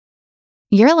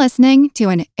You're listening to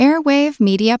an Airwave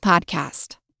Media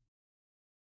Podcast.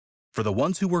 For the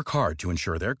ones who work hard to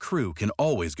ensure their crew can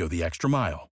always go the extra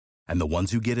mile, and the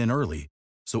ones who get in early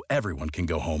so everyone can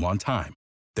go home on time,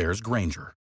 there's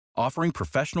Grainger, offering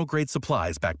professional-grade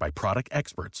supplies backed by product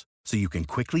experts so you can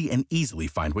quickly and easily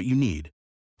find what you need.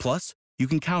 Plus, you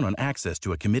can count on access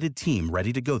to a committed team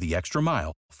ready to go the extra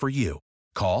mile for you.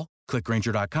 Call, click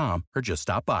Grainger.com, or just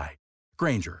stop by.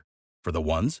 Grainger, for the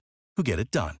ones who get it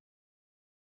done.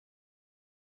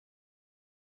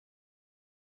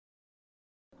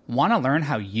 Want to learn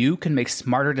how you can make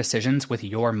smarter decisions with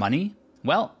your money?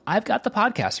 Well, I've got the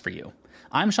podcast for you.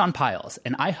 I'm Sean Piles,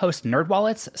 and I host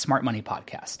NerdWallet's Smart Money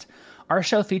Podcast. Our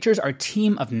show features our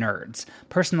team of nerds,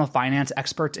 personal finance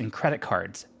experts in credit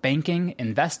cards, banking,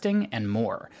 investing, and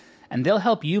more. And they'll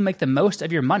help you make the most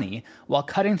of your money while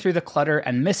cutting through the clutter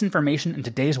and misinformation in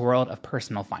today's world of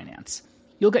personal finance.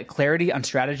 You'll get clarity on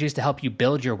strategies to help you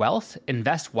build your wealth,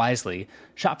 invest wisely,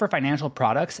 shop for financial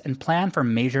products, and plan for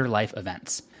major life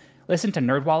events. Listen to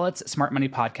NerdWallet's Smart Money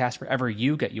Podcast wherever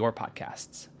you get your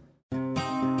podcasts.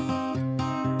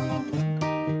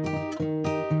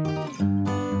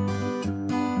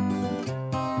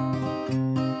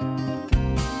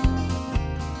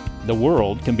 The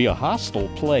world can be a hostile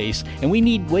place, and we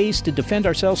need ways to defend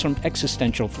ourselves from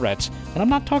existential threats. And I'm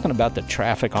not talking about the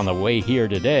traffic on the way here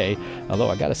today, although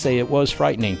I gotta say it was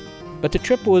frightening. But the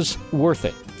trip was worth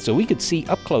it, so we could see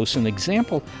up close an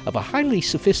example of a highly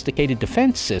sophisticated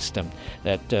defense system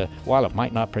that, while it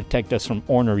might not protect us from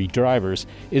ornery drivers,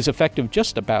 is effective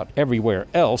just about everywhere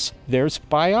else. There's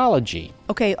biology.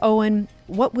 Okay, Owen,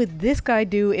 what would this guy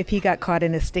do if he got caught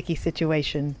in a sticky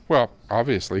situation? Well,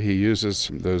 obviously he uses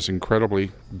those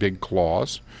incredibly big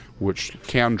claws, which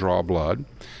can draw blood,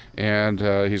 and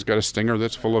he's got a stinger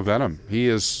that's full of venom. He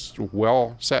is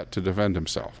well set to defend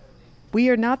himself. We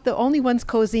are not the only ones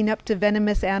cozying up to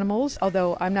venomous animals,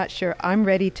 although I'm not sure I'm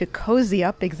ready to cozy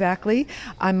up exactly.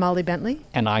 I'm Molly Bentley.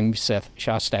 And I'm Seth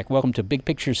Shostak. Welcome to Big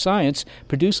Picture Science,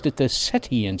 produced at the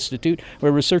SETI Institute,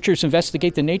 where researchers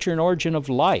investigate the nature and origin of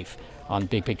life. On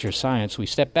Big Picture Science, we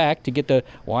step back to get the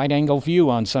wide-angle view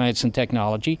on science and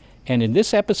technology. And in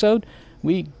this episode,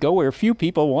 we go where few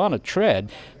people want to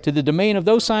tread, to the domain of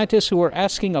those scientists who are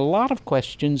asking a lot of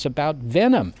questions about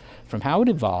venom, from how it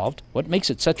evolved, what makes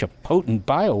it such a potent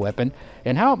bioweapon,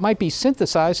 and how it might be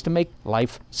synthesized to make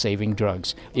life-saving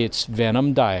drugs. It's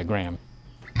Venom Diagram.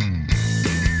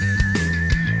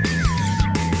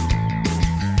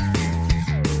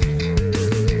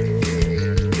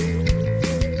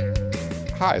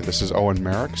 Hi, this is Owen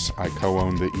Merricks. I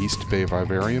co-own the East Bay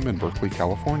Vivarium in Berkeley,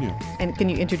 California. And can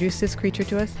you introduce this creature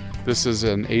to us? This is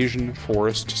an Asian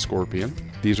forest scorpion.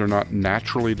 These are not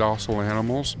naturally docile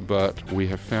animals, but we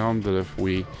have found that if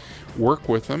we work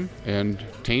with them and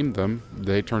tame them,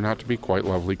 they turn out to be quite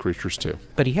lovely creatures too.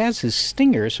 But he has his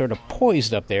stinger sort of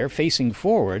poised up there, facing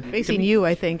forward. Facing you,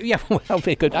 I think. Yeah, well,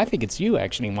 I think it's you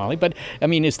actually, Molly. But I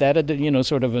mean, is that a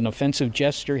sort of an offensive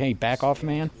gesture? Hey, back off,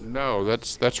 man. No,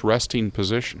 that's resting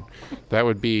position. That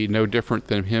would be no different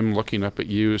than him looking up at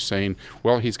you, saying,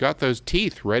 "Well, he's got those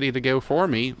teeth ready to go for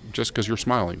me," just because you're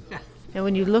smiling. Now,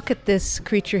 when you look at this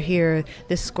creature here,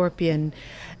 this scorpion,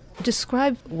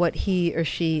 describe what he or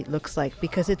she looks like,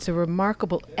 because it's a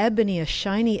remarkable ebony, a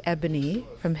shiny ebony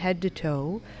from head to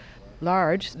toe,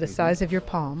 large, the size of your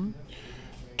palm.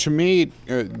 To me,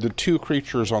 the two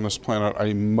creatures on this planet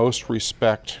I most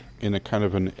respect in a kind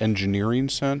of an engineering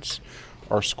sense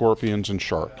are scorpions and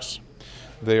sharks.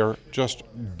 They are just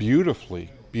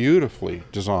beautifully, beautifully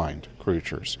designed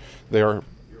creatures. They are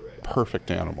perfect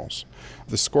animals.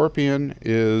 The scorpion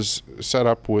is set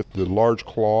up with the large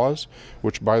claws,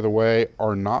 which, by the way,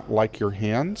 are not like your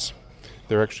hands.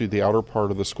 They're actually the outer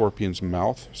part of the scorpion's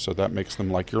mouth, so that makes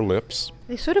them like your lips.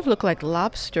 They sort of look like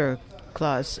lobster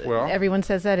claws. Well, everyone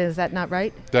says that. Is that not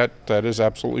right? That is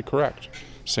absolutely correct.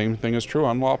 Same thing is true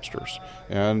on lobsters.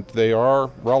 And they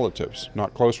are relatives,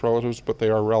 not close relatives, but they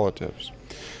are relatives.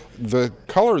 The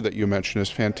color that you mentioned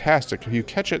is fantastic. If you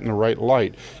catch it in the right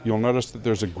light, you'll notice that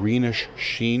there's a greenish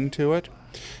sheen to it.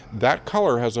 That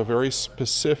color has a very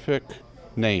specific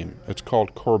name. It's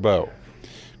called corbeau.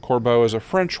 Corbeau is a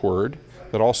French word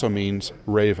that also means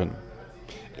raven.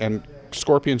 And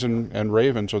scorpions and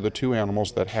ravens are the two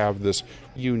animals that have this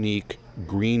unique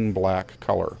green-black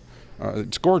color.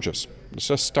 It's gorgeous. It's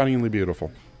just stunningly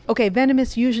beautiful. Okay,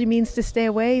 venomous usually means to stay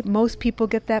away. Most people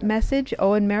get that message.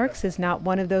 Owen Merricks is not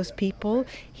one of those people.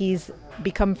 He's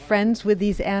become friends with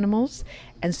these animals,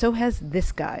 and so has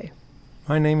this guy.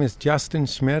 My name is Justin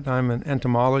Schmidt. I'm an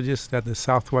entomologist at the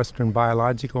Southwestern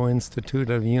Biological Institute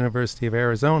of the University of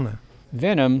Arizona.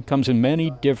 Venom comes in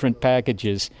many different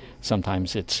packages.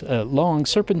 Sometimes it's long,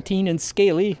 serpentine, and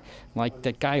scaly, like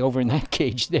that guy over in that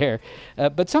cage there.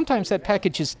 But sometimes that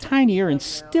package is tinier and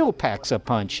still packs a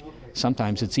punch.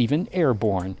 Sometimes it's even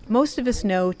airborne. Most of us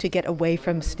know to get away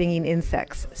from stinging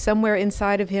insects. Somewhere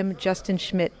inside of him, Justin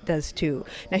Schmidt does too.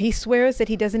 Now, he swears that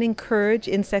he doesn't encourage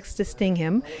insects to sting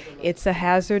him. It's a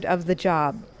hazard of the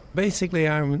job. Basically,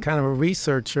 I'm kind of a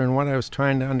researcher, and what I was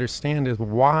trying to understand is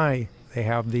why they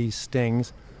have these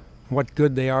stings, what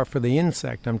good they are for the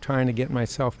insect. I'm trying to get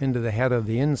myself into the head of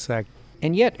the insect.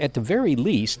 And yet, at the very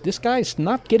least, this guy's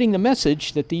not getting the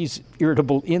message that these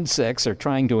irritable insects are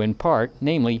trying to impart,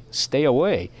 namely, stay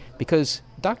away, because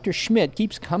Dr. Schmidt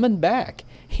keeps coming back.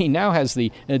 He now has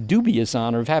the dubious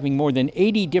honor of having more than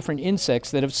 80 different insects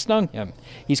that have stung him.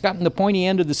 He's gotten the pointy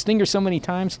end of the stinger so many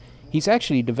times, he's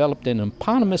actually developed an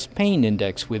eponymous pain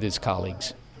index with his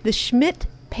colleagues. The Schmidt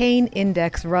pain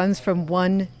index runs from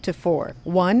 1 to 4.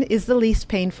 1 is the least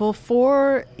painful.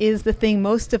 4 is the thing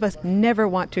most of us never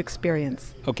want to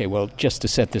experience. Okay, well, just to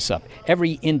set this up,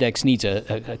 every index needs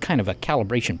a kind of a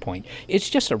calibration point. It's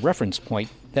just a reference point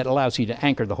that allows you to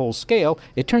anchor the whole scale.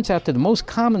 It turns out that the most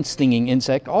common stinging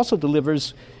insect also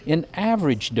delivers an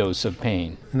average dose of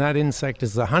pain. And that insect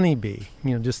is the honeybee.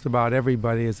 Just about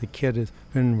everybody as a kid has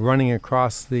been running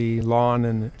across the lawn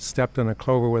and stepped on a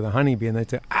clover with a honeybee, and they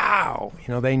say, ow!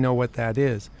 They know what that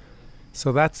is.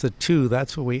 So that's the 2.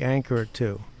 That's what we anchor it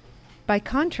to. By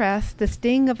contrast, the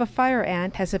sting of a fire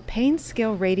ant has a pain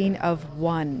scale rating of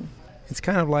 1. It's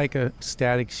kind of like a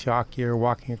static shock. You're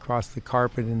walking across the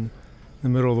carpet in the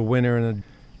middle of the winter and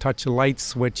touch a light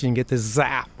switch and get this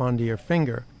zap onto your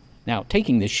finger. Now,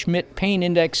 taking the Schmidt pain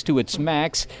index to its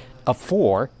max, a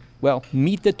 4, well,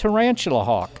 meet the tarantula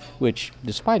hawk, which,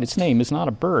 despite its name, is not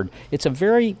a bird. It's a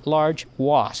very large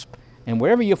wasp. And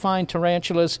wherever you find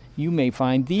tarantulas, you may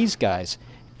find these guys.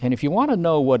 And if you want to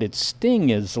know what its sting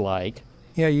is like...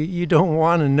 Yeah, you don't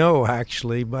want to know,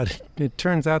 actually, but it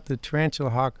turns out the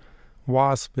tarantula hawk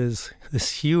wasp is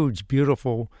this huge,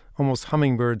 beautiful, almost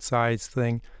hummingbird-sized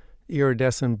thing,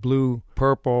 iridescent blue,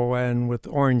 purple, and with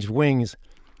orange wings.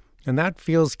 And that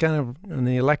feels kind of, in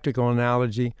the electrical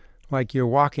analogy, like you're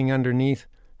walking underneath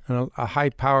a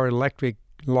high-powered electric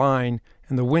line,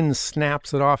 and the wind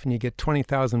snaps it off, and you get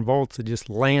 20,000 volts. It just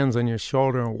lands on your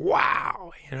shoulder, and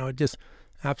wow! It just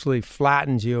absolutely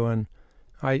flattens you. And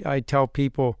I tell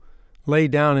people, lay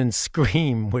down and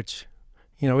scream, which,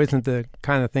 isn't the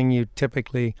kind of thing you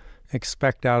typically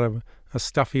expect out of a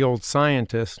stuffy old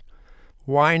scientist.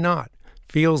 Why not?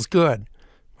 Feels good.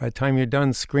 By the time you're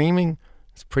done screaming,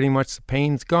 it's pretty much the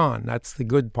pain's gone. That's the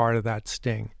good part of that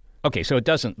sting. Okay, so it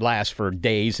doesn't last for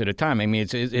days at a time. I mean,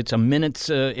 it's a minute's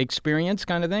experience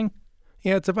kind of thing?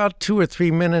 Yeah, it's about 2 or 3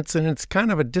 minutes, and it's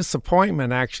kind of a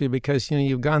disappointment, actually, because,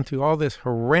 you've gone through all this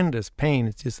horrendous pain.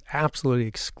 It's just absolutely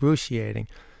excruciating.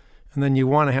 And then you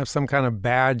want to have some kind of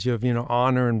badge of,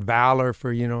 honor and valor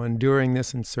for, enduring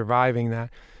this and surviving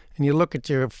that. And you look at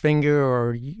your finger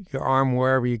or your arm,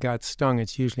 wherever you got stung,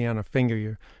 it's usually on a finger.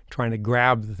 You're trying to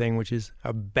grab the thing, which is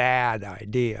a bad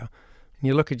idea. And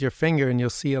you look at your finger and you'll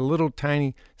see a little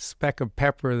tiny speck of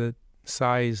pepper that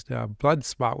sized blood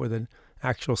spot with an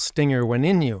actual stinger went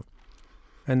in you.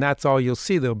 And that's all you'll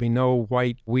see. There'll be no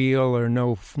white wheal or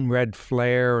no red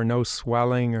flare or no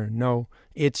swelling or no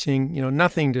itching,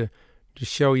 nothing to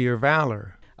show your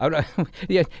valor.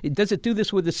 Yeah, does it do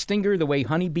this with the stinger the way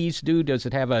honeybees do? Does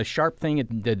it have a sharp thing at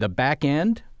the back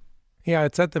end? Yeah,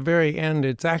 it's at the very end.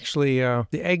 It's actually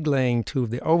the egg-laying tube,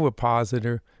 the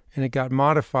ovipositor, and it got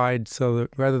modified so that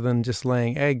rather than just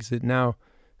laying eggs, it now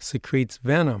secretes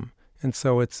venom. And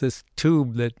so it's this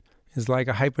tube that is like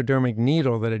a hypodermic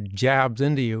needle that it jabs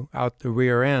into you out the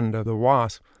rear end of the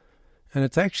wasp. And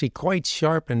it's actually quite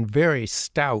sharp and very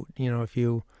stout. If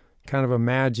you kind of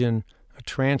imagine a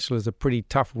tarantula is a pretty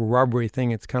tough, rubbery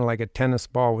thing. It's kind of like a tennis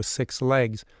ball with 6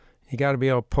 legs. You got to be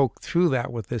able to poke through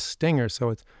that with this stinger. So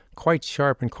it's quite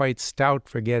sharp and quite stout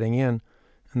for getting in.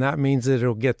 And that means that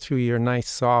it'll get through your nice,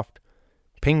 soft,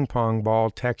 ping-pong ball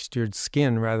textured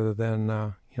skin rather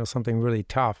than, something really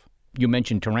tough. You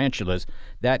mentioned tarantulas.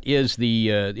 That is the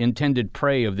intended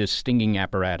prey of this stinging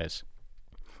apparatus.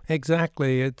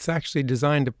 Exactly. It's actually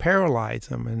designed to paralyze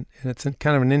them. And it's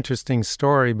kind of an interesting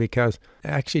story because it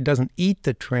actually doesn't eat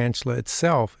the tarantula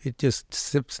itself. It just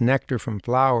sips nectar from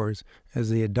flowers as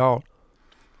the adult.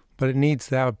 But it needs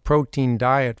to have a protein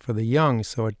diet for the young,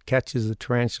 so it catches the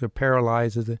tarantula,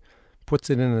 paralyzes it,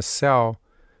 puts it in a cell,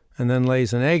 and then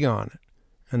lays an egg on it.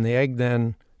 And the egg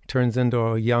then turns into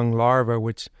a young larva,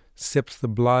 which sips the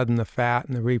blood and the fat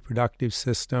and the reproductive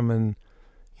system and,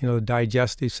 the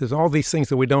digestive system, all these things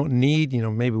that we don't need.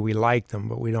 Maybe we like them,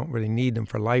 but we don't really need them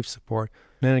for life support.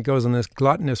 And then it goes on this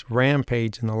gluttonous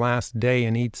rampage in the last day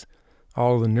and eats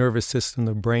all of the nervous system,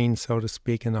 the brain, so to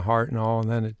speak, and the heart and all. And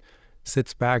then it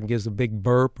sits back and gives a big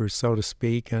burp, or so to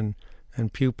speak, and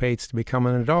pupates to become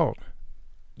an adult.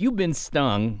 You've been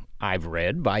stung, I've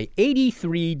read, by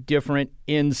 83 different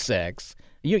insects.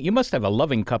 You must have a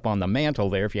loving cup on the mantle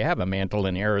there, if you have a mantle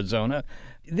in Arizona.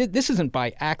 This isn't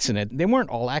by accident. They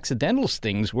weren't all accidental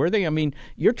stings, were they? I mean,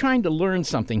 you're trying to learn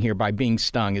something here by being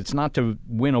stung. It's not to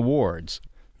win awards.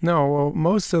 No, well,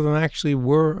 most of them actually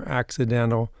were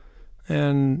accidental.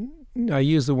 And I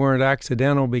use the word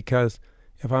accidental because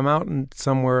if I'm out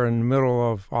somewhere in the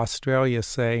middle of Australia,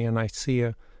 say, and I see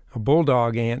a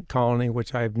bulldog ant colony,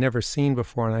 which I've never seen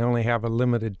before, and I only have a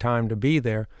limited time to be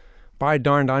there, by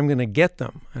darned, I'm going to get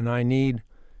them. And I need,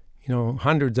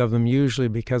 hundreds of them usually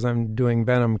because I'm doing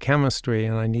venom chemistry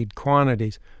and I need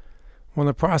quantities. Well, in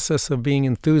the process of being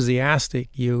enthusiastic,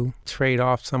 you trade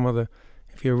off some of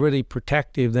if you're really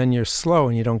protective, then you're slow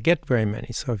and you don't get very many.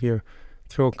 So if you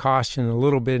throw caution a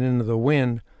little bit into the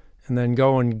wind and then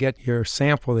go and get your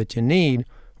sample that you need,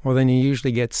 well, then you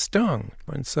usually get stung.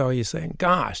 And so you say,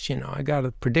 gosh, I got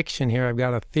a prediction here, I've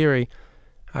got a theory,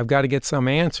 I've got to get some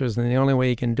answers, and the only way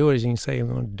you can do it is you can say,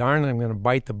 well, darn it, I'm going to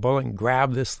bite the bullet and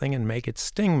grab this thing and make it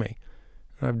sting me.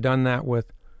 And I've done that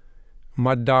with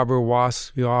mud dauber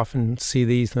wasps. You often see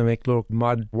these, they make little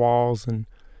mud walls and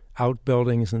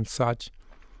outbuildings and such.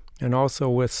 And also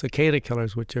with cicada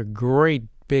killers, which are great,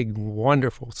 big,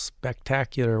 wonderful,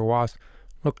 spectacular wasps.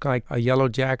 Look like a yellow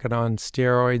jacket on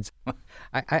steroids.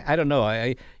 I don't know.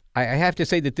 I have to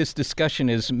say that this discussion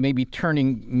is maybe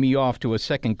turning me off to a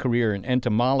second career in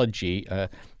entomology.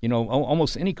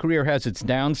 Almost any career has its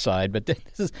downside, but this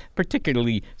is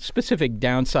particularly specific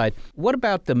downside. What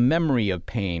about the memory of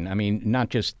pain? I mean, not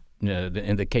just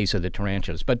in the case of the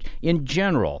tarantulas, but in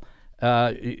general,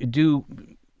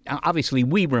 obviously,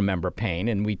 we remember pain,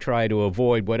 and we try to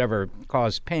avoid whatever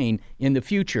caused pain in the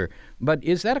future. But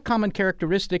is that a common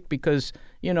characteristic? Because,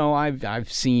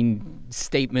 I've seen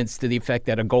statements to the effect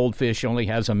that a goldfish only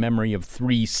has a memory of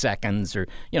 3 seconds or,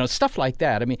 stuff like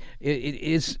that. I mean,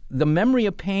 is the memory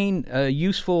of pain a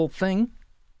useful thing?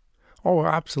 Oh,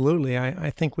 absolutely.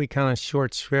 I think we kind of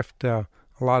short shrift a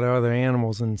lot of other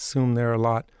animals and assume they're a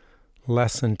lot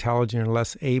less intelligent or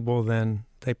less able than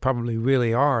they probably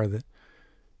really are. That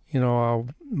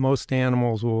most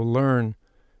animals will learn,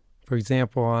 for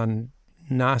example, on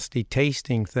nasty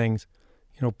tasting things.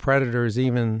 Predators,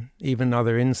 even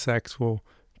other insects will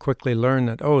quickly learn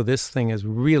that, oh, this thing is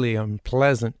really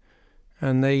unpleasant.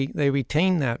 And they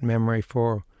retain that memory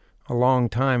for a long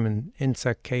time. In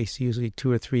insect case, usually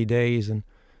 2 or 3 days. In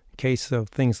case of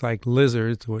things like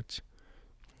lizards, which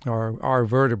are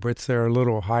vertebrates, they're a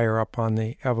little higher up on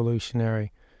the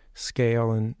evolutionary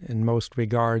scale in most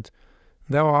regards.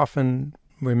 They'll often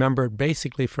remember it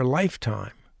basically for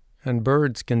lifetime, and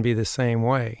birds can be the same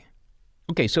way.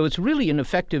 Okay, so it's really an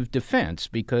effective defense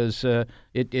because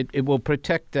it will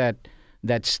protect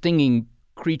that stinging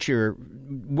creature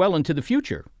well into the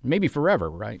future, maybe forever,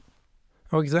 right?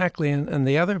 Oh, exactly, and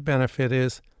the other benefit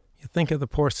is, you think of the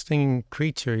poor stinging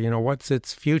creature, what's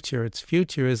its future? Its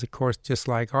future is, of course, just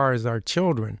like ours, our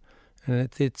children, and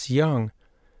it's young.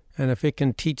 And if it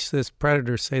can teach this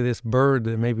predator, say this bird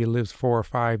that maybe lives 4 or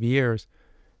 5 years,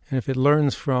 and if it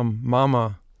learns from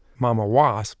mama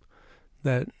wasp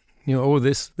that,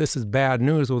 this is bad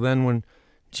news, well then when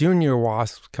junior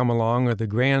wasps come along, or the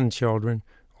grandchildren,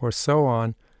 or so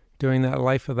on, during that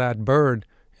life of that bird,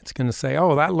 it's going to say,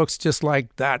 oh, that looks just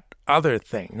like that other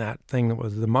thing, that thing that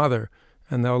was the mother,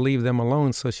 and they'll leave them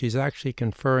alone. So she's actually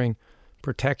conferring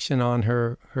protection on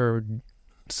her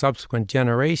subsequent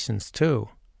generations too.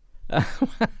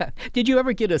 Did you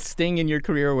ever get a sting in your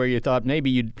career where you thought maybe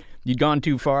you'd gone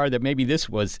too far, that maybe this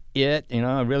was it,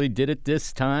 I really did it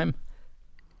this time?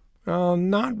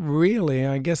 Not really.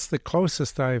 I guess the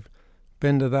closest I've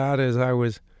been to that is I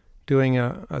was doing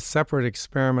a separate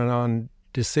experiment on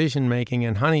decision-making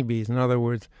in honeybees. In other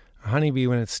words, a honeybee,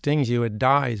 when it stings you, it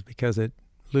dies because it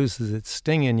loses its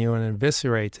sting in you and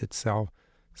eviscerates itself.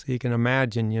 So you can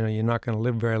imagine, you're not going to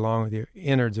live very long with your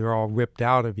innards are all ripped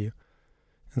out of you.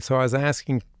 And so I was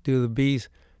asking, do the bees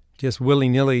just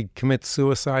willy-nilly commit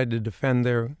suicide to defend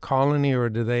their colony, or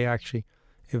do they actually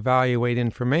evaluate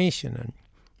information? And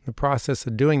in the process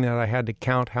of doing that, I had to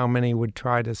count how many would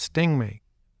try to sting me.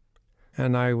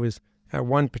 And I was at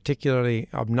one particularly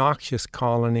obnoxious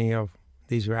colony of,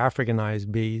 these were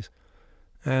Africanized bees,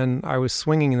 and I was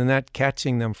swinging the net,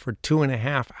 catching them for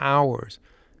 2.5 hours.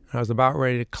 And I was about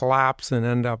ready to collapse and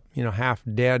end up, half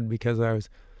dead because I was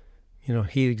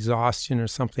heat exhaustion or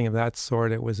something of that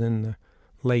sort. It was in the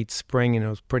late spring and it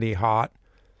was pretty hot.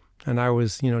 And I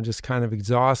was, just kind of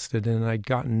exhausted, and I'd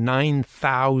gotten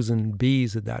 9,000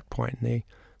 bees at that point. And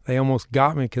they almost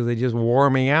got me because they just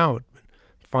wore me out. But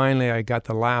finally, I got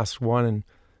the last one and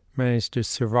managed to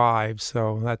survive.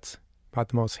 So that's about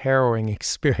the most harrowing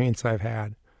experience I've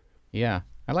had. Yeah,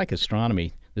 I like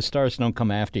astronomy. The stars don't come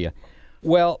after you.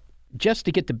 Well, just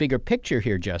to get the bigger picture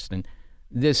here, Justin,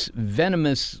 this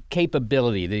venomous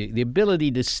capability, the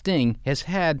ability to sting, has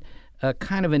had a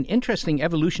kind of an interesting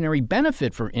evolutionary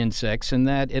benefit for insects in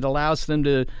that it allows them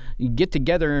to get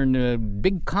together in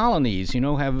big colonies,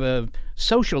 have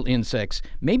social insects.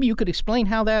 Maybe you could explain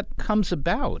how that comes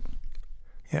about.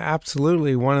 Yeah,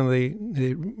 absolutely. One of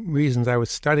the reasons I was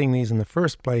studying these in the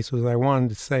first place was I wanted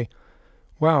to say,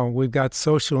 well, we've got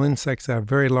social insects that have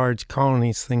very large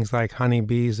colonies, things like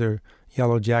honeybees or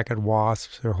yellow-jacket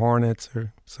wasps or hornets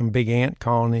or some big ant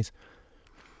colonies.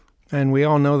 And we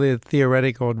all know the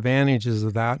theoretical advantages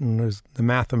of that, and there's the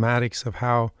mathematics of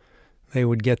how they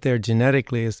would get there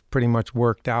genetically is pretty much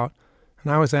worked out.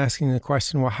 And I was asking the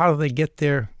question, well, how do they get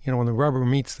there, when the rubber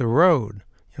meets the road?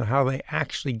 How do they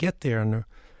actually get there? And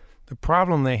the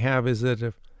problem they have is that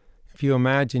if you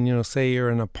imagine, say you're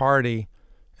in a party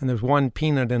and there's one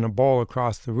peanut in a bowl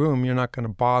across the room, you're not going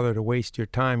to bother to waste your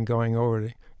time going over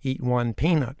to eat one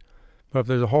peanut. But if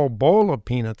there's a whole bowl of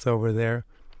peanuts over there,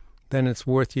 then it's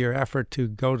worth your effort to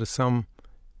go to some,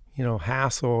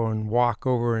 hassle and walk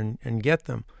over and get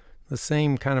them. The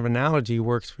same kind of analogy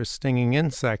works for stinging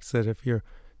insects, that if you're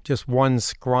just one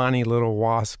scrawny little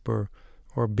wasp or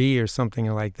bee or something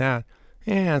like that,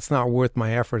 it's not worth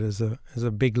my effort as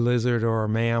a big lizard or a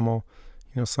mammal,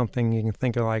 something you can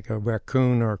think of like a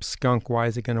raccoon or a skunk. Why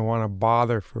is it going to want to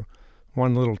bother for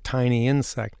one little tiny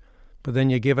insect? But then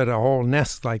you give it a whole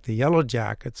nest like the yellow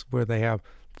jackets where they have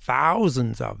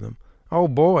thousands of them. Oh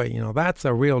boy, that's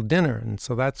a real dinner. And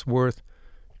so that's worth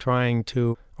trying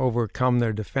to overcome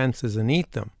their defenses and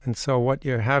eat them. And so what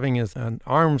you're having is an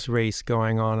arms race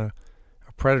going on, a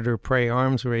predator-prey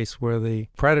arms race where the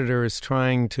predator is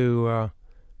trying to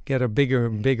get a bigger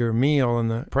and bigger meal, and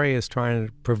the prey is trying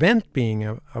to prevent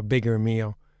being a bigger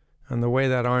meal. And the way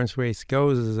that arms race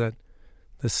goes is that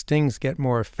the stings get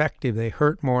more effective, they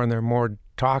hurt more, and they're more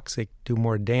toxic, do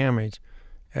more damage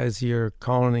as your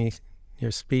colony, your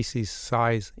species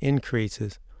size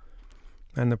increases.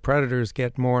 And the predators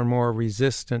get more and more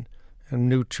resistant and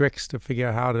new tricks to figure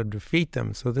out how to defeat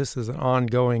them. So this is an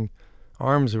ongoing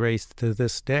arms race to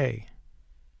this day.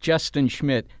 Justin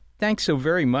Schmidt, thanks so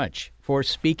very much for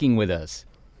speaking with us.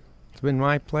 It's been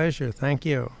my pleasure. Thank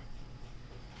you.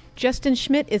 Justin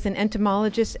Schmidt is an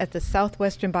entomologist at the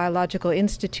Southwestern Biological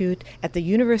Institute at the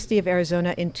University of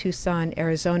Arizona in Tucson,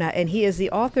 Arizona, and he is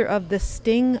the author of The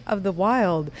Sting of the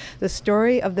Wild, the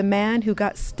story of the man who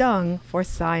got stung for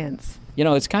science.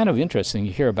 It's kind of interesting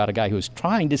to hear about a guy who's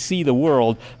trying to see the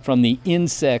world from the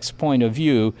insect's point of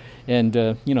view and,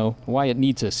 why it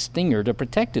needs a stinger to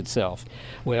protect itself.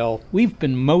 Well, we've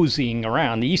been moseying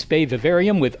around the East Bay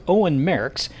Vivarium with Owen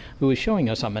Merks, who is showing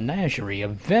us a menagerie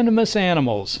of venomous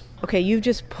animals. Okay, you've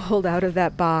just pulled out of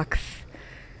that box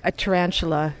a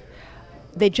tarantula.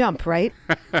 They jump, right?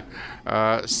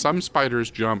 Some spiders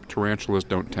jump. Tarantulas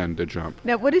don't tend to jump.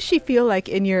 Now, what does she feel like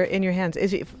in your hands?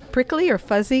 Is it prickly or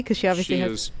fuzzy? Because she obviously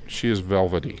has... She is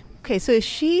velvety. Okay, so if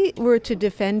she were to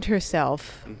defend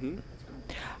herself,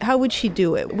 how would she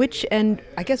do it? Which end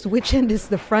is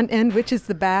the front end, which is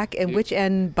the back, and which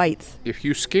end bites? If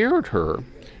you scared her,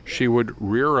 she would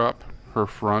rear up her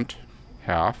front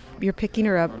half. You're picking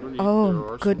her up.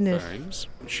 Oh, goodness.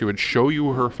 She would show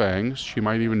you her fangs. She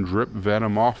might even drip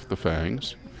venom off the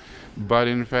fangs. But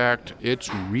in fact,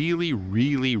 it's really,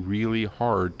 really, really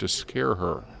hard to scare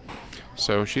her.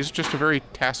 So she's just a very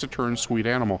taciturn, sweet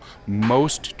animal.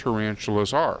 Most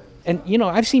tarantulas are. And,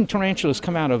 I've seen tarantulas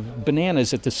come out of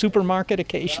bananas at the supermarket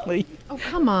occasionally. Oh,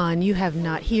 come on. You have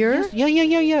not here? Yeah.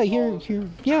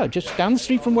 Here, just down the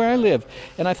street from where I live.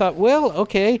 And I thought, well,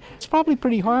 okay, it's probably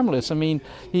pretty harmless. I mean,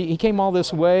 he came all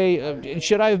this way.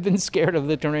 Should I have been scared of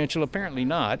the tarantula? Apparently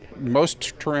not.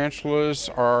 Most tarantulas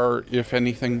are, if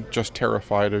anything, just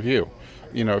terrified of you.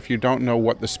 If you don't know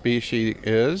what the species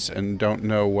is and don't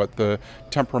know what the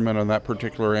temperament of that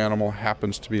particular animal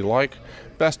happens to be like,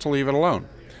 best to leave it alone.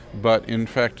 But in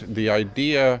fact, the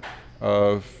idea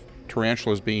of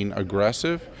tarantulas being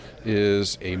aggressive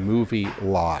is a movie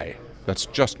lie. That's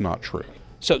just not true.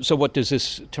 So what does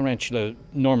this tarantula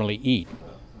normally eat?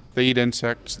 They eat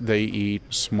insects. They eat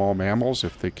small mammals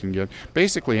if they can get,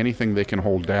 basically anything they can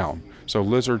hold down. So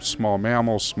lizards, small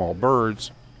mammals, small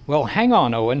birds. Well, hang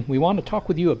on, Owen. We want to talk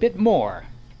with you a bit more.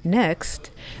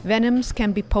 Next, venoms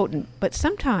can be potent, but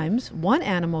sometimes one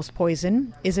animal's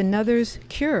poison is another's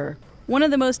cure. One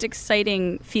of the most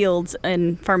exciting fields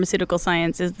in pharmaceutical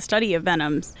science is the study of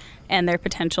venoms and their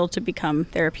potential to become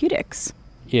therapeutics.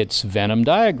 It's Venom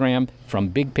Diagram from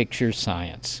Big Picture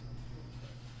Science.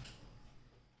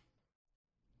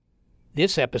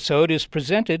 This episode is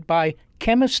presented by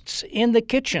Chemists in the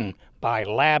Kitchen by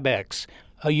LabX,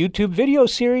 a YouTube video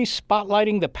series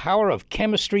spotlighting the power of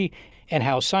chemistry and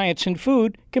how science and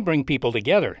food can bring people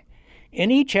together.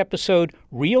 In each episode,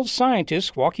 real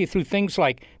scientists walk you through things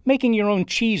like making your own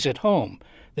cheese at home,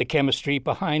 the chemistry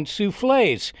behind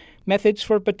soufflés, methods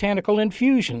for botanical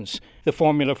infusions, the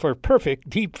formula for perfect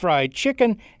deep-fried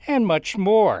chicken, and much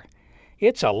more.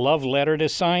 It's a love letter to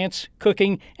science,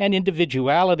 cooking, and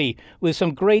individuality, with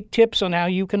some great tips on how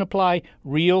you can apply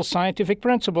real scientific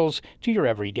principles to your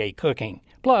everyday cooking.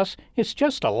 Plus, it's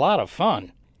just a lot of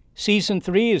fun. Season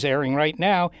 3 is airing right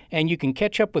now, and you can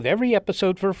catch up with every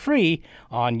episode for free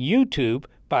on YouTube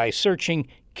by searching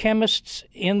Chemists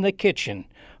in the Kitchen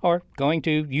or going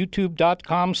to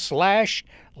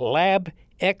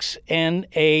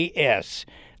youtube.com/labxnas.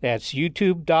 That's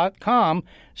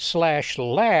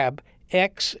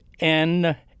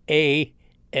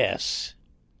youtube.com/labxnas.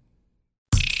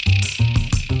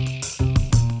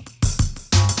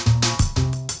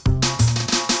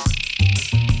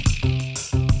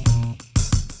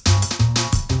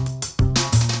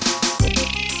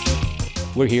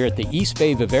 We're here at the East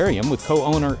Bay Vivarium with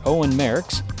co-owner Owen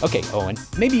Merricks. Okay, Owen,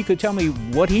 maybe you could tell me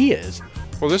what he is.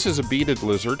 Well, this is a beaded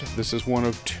lizard. This is one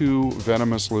of 2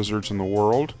 venomous lizards in the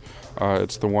world.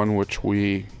 It's the one which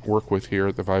we work with here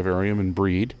at the vivarium and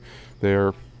breed.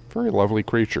 They're very lovely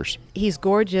creatures. He's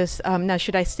gorgeous. Now,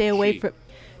 should I stay away from...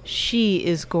 She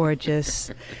is gorgeous.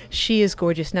 She is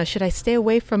gorgeous. Now, should I stay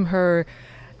away from her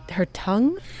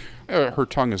tongue? Her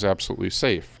tongue is absolutely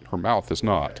safe. Her mouth is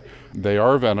not. They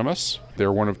are venomous.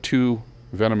 They're one of 2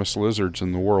 venomous lizards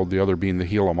in the world, the other being the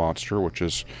Gila monster, which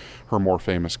is her more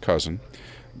famous cousin.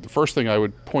 The first thing I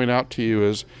would point out to you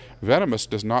is venomous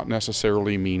does not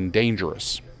necessarily mean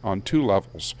dangerous on 2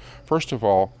 levels. First of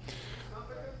all,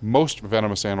 most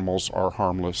venomous animals are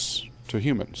harmless to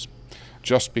humans.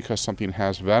 Just because something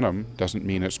has venom doesn't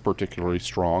mean it's particularly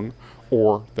strong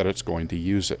or that it's going to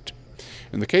use it.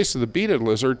 In the case of the beaded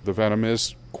lizard, the venom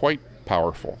is quite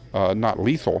powerful. Not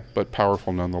lethal, but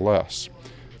powerful nonetheless.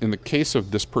 In the case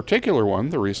of this particular one,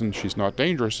 the reason she's not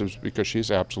dangerous is because she's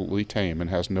absolutely tame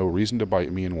and has no reason to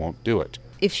bite me and won't do it.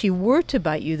 If she were to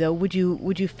bite you, though, would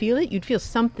you feel it? You'd feel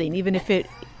something, even if it...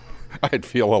 I'd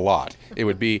feel a lot. It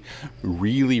would be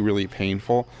really, really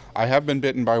painful. I have been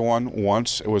bitten by one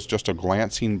once. It was just a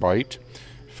glancing bite.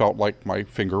 Felt like my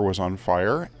finger was on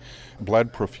fire.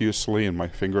 Bled profusely and my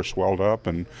finger swelled up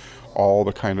and all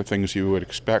the kind of things you would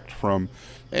expect from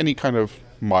any kind of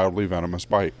mildly venomous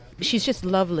bite. She's just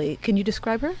lovely. Can you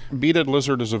describe her? Beaded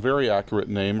lizard is a very accurate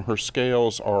name. Her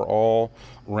scales are all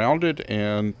rounded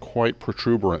and quite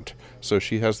protuberant, so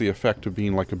she has the effect of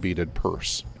being like a beaded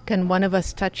purse. Can one of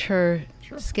us touch her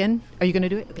skin? Are you going to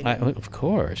do it? Okay. Of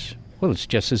course. Well, it's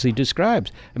just as he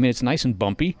describes. I mean, it's nice and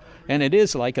bumpy, and it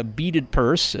is like a beaded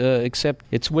purse, except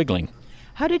it's wiggling.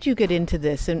 How did you get into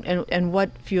this, and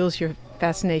what fuels your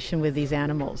fascination with these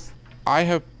animals? I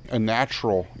have a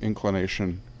natural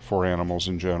inclination for animals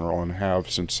in general and have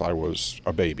since I was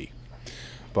a baby.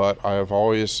 But I have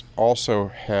always also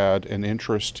had an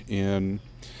interest in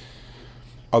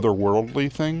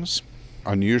otherworldly things,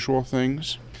 unusual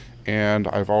things, and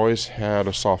I've always had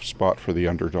a soft spot for the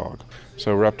underdog.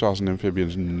 So reptiles and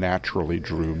amphibians naturally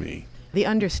drew me. The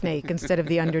undersnake instead of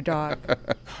the underdog.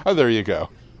 Oh, there you go.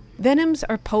 Venoms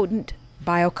are potent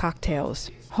biococktails.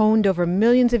 Honed over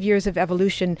millions of years of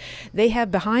evolution, they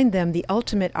have behind them the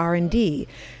ultimate R&D.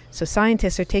 So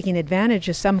scientists are taking advantage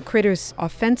of some critters'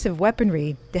 offensive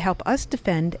weaponry to help us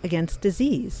defend against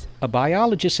disease. A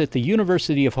biologist at the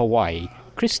University of Hawaii,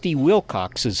 Christy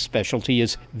Wilcox's specialty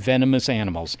is venomous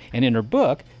animals. And in her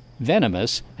book,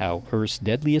 Venomous, How Earth's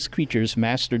Deadliest Creatures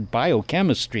Mastered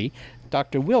Biochemistry,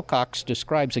 Dr. Wilcox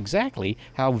describes exactly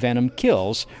how venom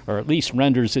kills, or at least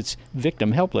renders its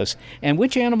victim helpless, and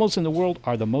which animals in the world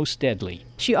are the most deadly.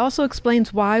 She also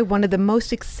explains why one of the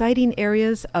most exciting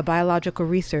areas of biological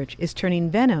research is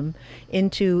turning venom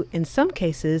into, in some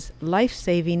cases,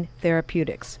 life-saving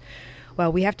therapeutics.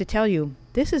 Well, we have to tell you,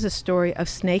 this is a story of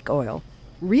snake oil,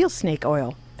 real snake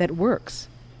oil that works.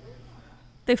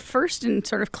 The first and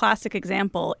sort of classic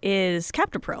example is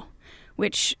captopril,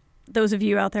 which those of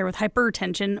you out there with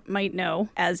hypertension might know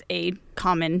as a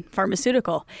common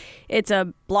pharmaceutical. It's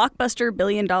a blockbuster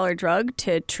billion-dollar drug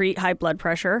to treat high blood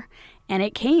pressure, and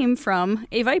it came from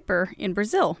a viper in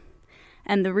Brazil.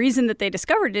 And the reason that they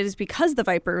discovered it is because the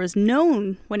viper was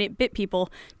known, when it bit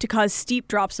people, to cause steep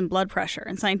drops in blood pressure.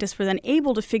 And scientists were then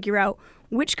able to figure out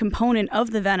which component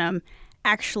of the venom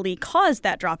actually caused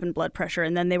that drop in blood pressure.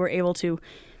 And then they were able to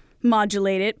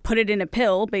modulate it, put it in a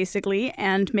pill, basically,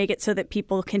 and make it so that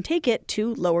people can take it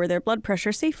to lower their blood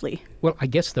pressure safely. Well, I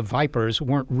guess the vipers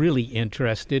weren't really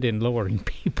interested in lowering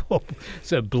people's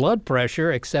blood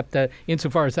pressure, except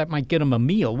insofar as that might get them a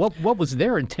meal. What was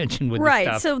their intention with this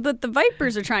stuff? Right. So what the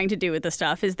vipers are trying to do with the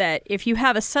stuff is that if you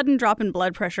have a sudden drop in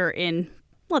blood pressure in,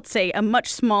 let's say, a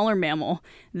much smaller mammal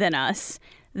than us,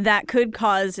 that could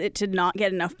cause it to not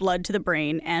get enough blood to the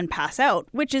brain and pass out,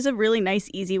 which is a really nice,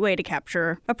 easy way to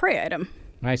capture a prey item.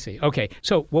 I see. Okay.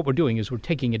 So what we're doing is we're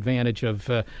taking advantage of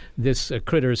this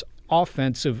critter's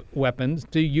offensive weapons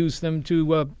to use them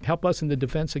to help us in the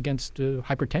defense against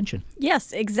hypertension.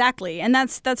 Yes, exactly. And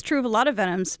that's true of a lot of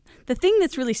venoms. The thing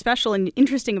that's really special and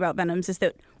interesting about venoms is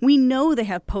that we know they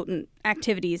have potent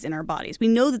activities in our bodies. We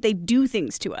know that they do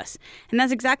things to us. And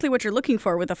that's exactly what you're looking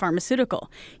for with a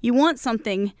pharmaceutical. You want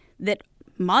something that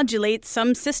modulates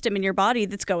some system in your body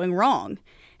that's going wrong.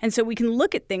 And so we can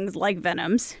look at things like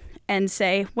venoms and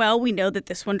say, well, we know that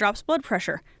this one drops blood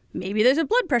pressure. Maybe there's a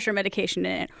blood pressure medication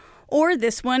in it. Or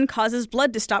this one causes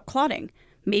blood to stop clotting.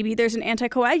 Maybe there's an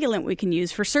anticoagulant we can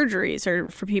use for surgeries or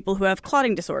for people who have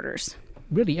clotting disorders.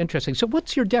 Really interesting. So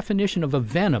what's your definition of a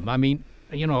venom? I mean,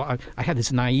 you know, I had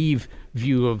this naive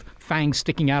view of fangs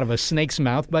sticking out of a snake's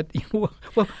mouth, but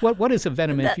what is a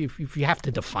venom if you have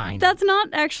to define it? That's not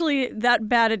actually that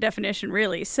bad a definition,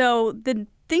 really. So the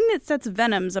thing that sets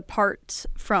venoms apart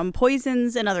from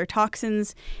poisons and other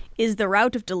toxins is the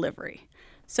route of delivery.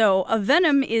 So a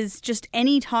venom is just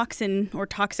any toxin or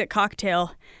toxic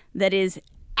cocktail that is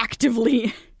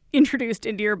actively introduced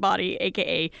into your body,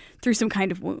 aka through some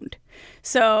kind of wound.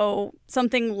 So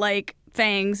something like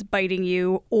fangs biting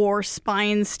you or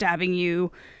spines stabbing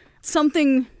you,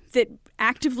 something that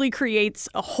actively creates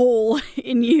a hole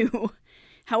in you,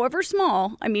 however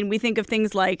small. I mean, we think of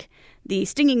things like the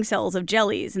stinging cells of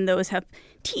jellies, and those have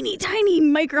teeny tiny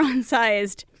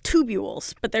micron-sized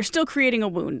tubules, but they're still creating a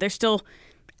wound. They're still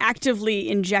actively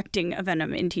injecting a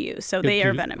venom into you, so they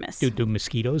are venomous. Do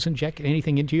mosquitoes inject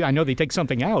anything into you? I know they take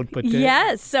something out, but...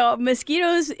 Yes, so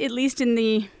mosquitoes, at least in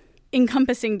the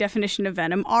encompassing definition of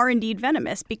venom, are indeed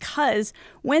venomous because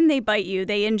when they bite you,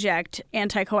 they inject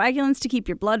anticoagulants to keep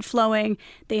your blood flowing.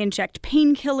 They inject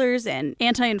painkillers and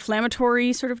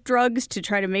anti-inflammatory sort of drugs to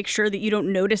try to make sure that you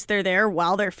don't notice they're there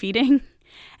while they're feeding.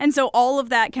 And so all of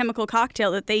that chemical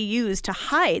cocktail that they use to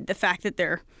hide the fact that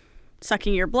they're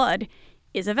sucking your blood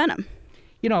is a venom.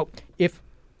 You know, if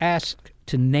asked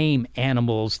to name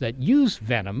animals that use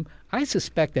venom, I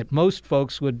suspect that most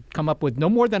folks would come up with no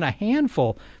more than a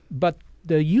handful. But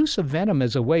the use of venom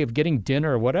as a way of getting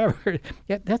dinner or whatever,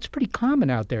 that's pretty common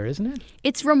out there, isn't it?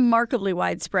 It's remarkably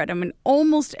widespread. I mean,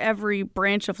 almost every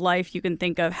branch of life you can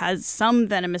think of has some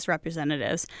venomous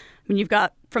representatives. I mean, you've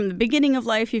got, from the beginning of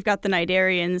life, you've got the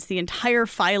cnidarians, the entire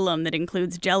phylum that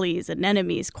includes jellies,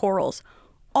 anemones, corals.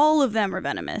 All of them are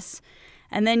venomous.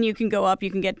 And then you can go up, you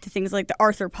can get to things like the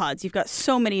arthropods. You've got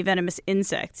so many venomous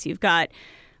insects. You've got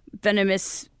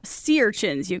venomous sea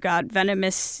urchins. You've got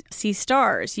venomous sea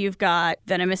stars. You've got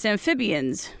venomous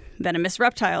amphibians, venomous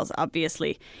reptiles,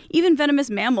 obviously. Even venomous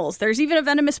mammals. There's even a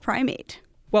venomous primate.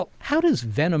 Well, how does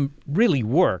venom really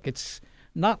work? It's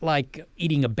not like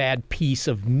eating a bad piece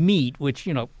of meat, which,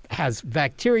 you know, has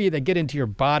bacteria that get into your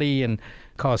body and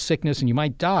cause sickness and you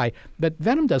might die. But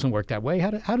venom doesn't work that way. How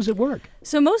does it work?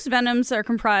 So most venoms are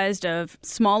comprised of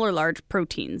small or large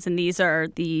proteins, and these are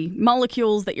the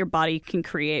molecules that your body can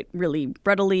create really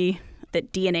readily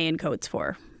that DNA encodes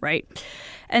for, right?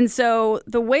 And so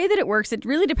the way that it works, it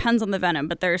really depends on the venom,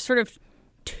 but there's sort of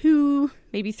 2,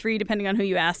 maybe 3, depending on who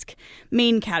you ask,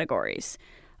 main categories.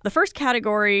 The first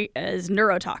category is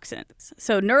neurotoxins.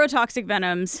 So neurotoxic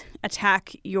venoms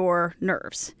attack your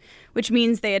nerves, which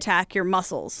means they attack your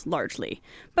muscles largely,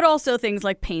 but also things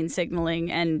like pain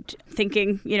signaling and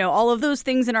thinking, you know, all of those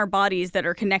things in our bodies that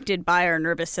are connected by our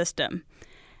nervous system.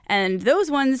 And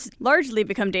those ones largely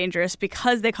become dangerous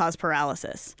because they cause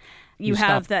paralysis. You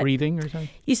have stop that breathing or something?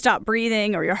 You stop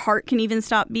breathing, or your heart can even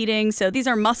stop beating. So these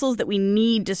are muscles that we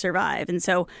need to survive. And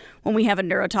so when we have a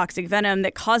neurotoxic venom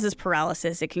that causes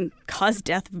paralysis, it can cause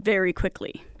death very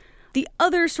quickly. The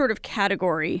other sort of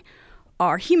category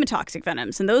are hemotoxic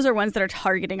venoms, and those are ones that are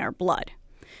targeting our blood.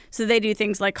 So they do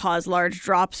things like cause large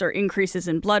drops or increases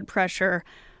in blood pressure,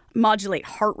 modulate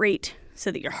heart rate so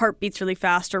that your heart beats really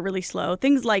fast or really slow,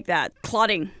 things like that.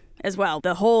 Clotting as well.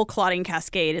 The whole clotting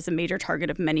cascade is a major target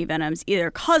of many venoms,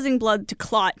 either causing blood to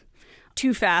clot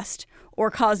too fast or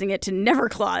causing it to never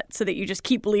clot so that you just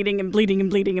keep bleeding and bleeding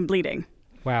and bleeding and bleeding.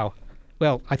 Wow.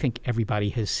 Well, I think everybody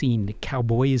has seen the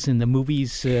cowboys in the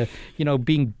movies,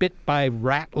 being bit by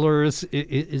rattlers.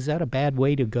 Is that a bad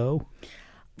way to go?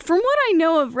 From what I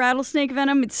know of rattlesnake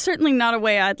venom, it's certainly not a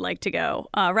way I'd like to go.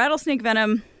 Rattlesnake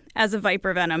venom, as a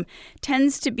viper venom,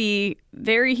 tends to be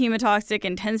very hemotoxic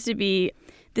and tends to be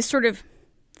this sort of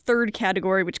third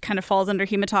category, which kind of falls under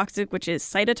hemotoxic, which is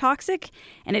cytotoxic,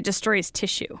 and it destroys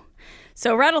tissue.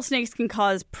 So rattlesnakes can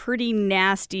cause pretty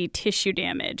nasty tissue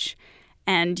damage,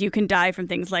 and you can die from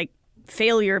things like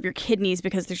failure of your kidneys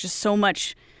because there's just so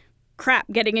much crap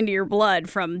getting into your blood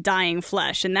from dying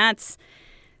flesh, and that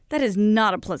is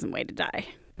not a pleasant way to die.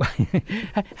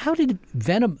 How did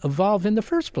venom evolve in the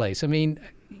first place? I mean,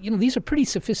 these are pretty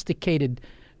sophisticated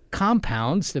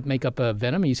compounds that make up a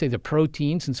venom. You say the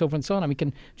proteins and so forth and so on. I mean,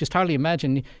 can just hardly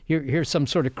imagine here's some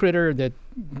sort of critter that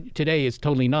today is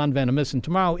totally non-venomous and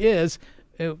tomorrow is.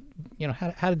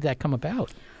 How did that come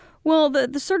about? Well,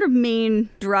 the sort of main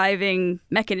driving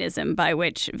mechanism by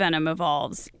which venom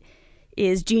evolves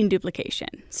is gene duplication.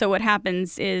 So what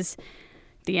happens is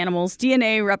the animal's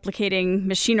DNA replicating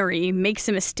machinery makes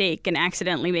a mistake and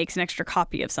accidentally makes an extra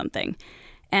copy of something.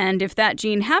 And if that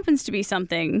gene happens to be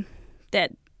something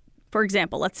that, for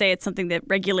example, let's say it's something that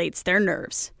regulates their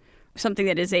nerves, something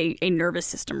that is a nervous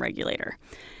system regulator,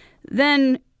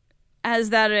 then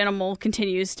as that animal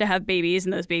continues to have babies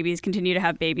and those babies continue to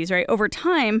have babies, right, over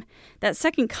time, that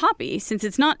second copy, since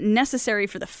it's not necessary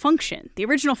for the function, the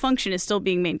original function is still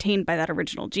being maintained by that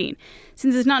original gene.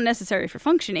 Since it's not necessary for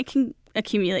function, it can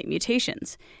accumulate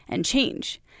mutations and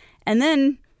change. And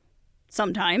then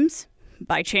sometimes,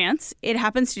 by chance, it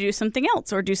happens to do something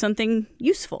else or do something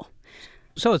useful.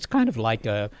 So it's kind of like,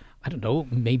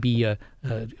 maybe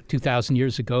 2,000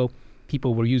 years ago,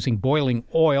 people were using boiling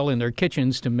oil in their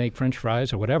kitchens to make French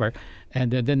fries or whatever,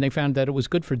 and then they found that it was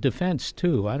good for defense,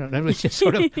 too. I don't know. It was just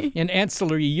sort of an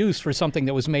ancillary use for something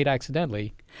that was made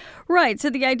accidentally. Right. So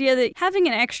the idea that having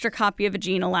an extra copy of a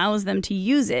gene allows them to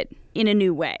use it in a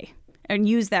new way and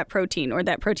use that protein or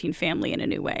that protein family in a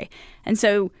new way. And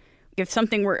so if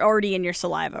something were already in your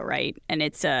saliva, right, and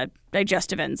it's a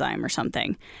digestive enzyme or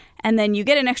something, and then you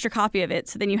get an extra copy of it,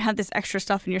 so then you have this extra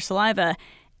stuff in your saliva,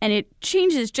 and it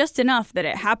changes just enough that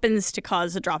it happens to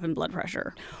cause a drop in blood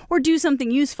pressure or do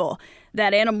something useful.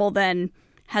 That animal then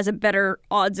has a better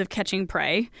odds of catching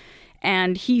prey,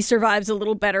 and he survives a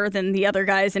little better than the other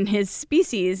guys in his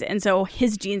species, and so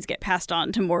his genes get passed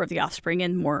on to more of the offspring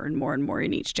and more and more and more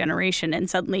in each generation, and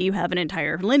suddenly you have an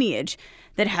entire lineage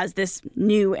that has this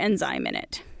new enzyme in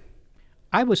it.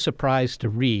 I was surprised to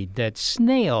read that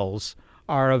snails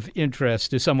are of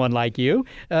interest to someone like you.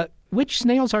 Which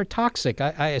snails are toxic?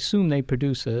 I assume they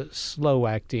produce a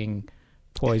slow-acting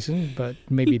poison, but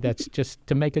maybe that's just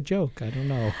to make a joke. I don't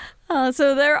know.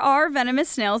 So there are venomous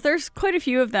snails. There's quite a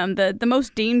few of them. The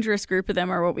most dangerous group of them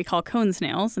are what we call cone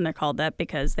snails, and they're called that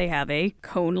because they have a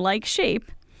cone-like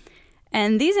shape.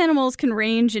 And these animals can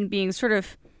range in being sort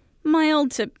of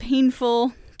mild to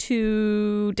painful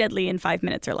to deadly in 5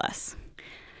 minutes or less.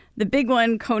 The big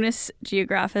one, Conus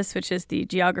geographus, which is the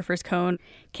geographer's cone,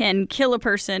 can kill a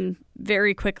person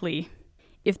very quickly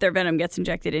if their venom gets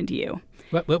injected into you.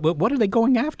 What are they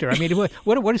going after? I mean,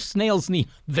 what do snails need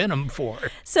venom for?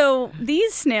 So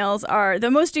these snails are, the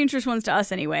most dangerous ones to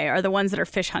us anyway, are the ones that are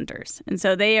fish hunters. And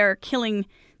so they are killing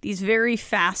these very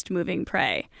fast-moving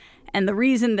prey. And the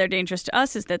reason they're dangerous to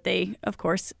us is that they, of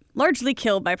course, largely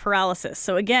kill by paralysis.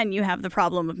 So again, you have the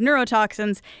problem of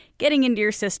neurotoxins getting into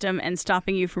your system and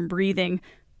stopping you from breathing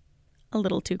a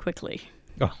little too quickly.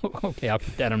 Oh, okay, I'll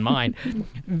keep that in mind.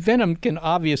 Venom can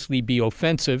obviously be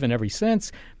offensive in every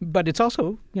sense, but it's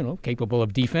also, capable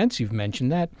of defense. You've mentioned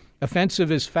that.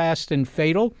 Offensive is fast and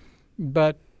fatal,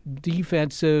 but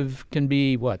defensive can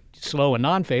be, slow and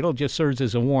non-fatal, just serves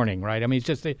as a warning, right? I mean, it's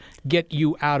just to get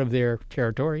you out of their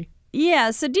territory.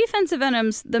 Yeah, so defensive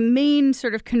venoms, the main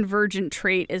sort of convergent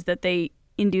trait is that they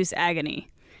induce agony.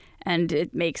 And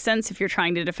it makes sense if you're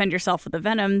trying to defend yourself with a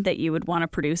venom that you would want to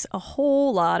produce a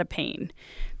whole lot of pain,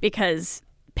 because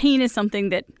pain is something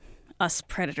that us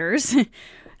predators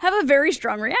have a very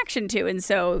strong reaction to. And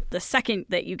so the second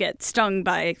that you get stung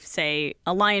by, say,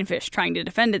 a lionfish trying to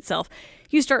defend itself,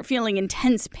 you start feeling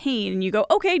intense pain and you go,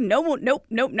 okay, nope,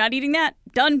 not eating that.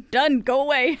 Done, go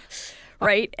away.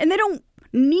 Right? And they don't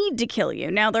need to kill you.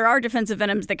 Now, there are defensive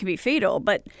venoms that can be fatal,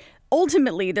 but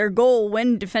ultimately their goal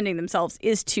when defending themselves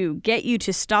is to get you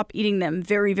to stop eating them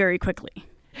very, very quickly.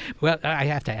 Well, I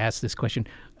have to ask this question.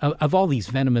 Of all these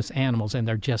venomous animals, and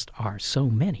there just are so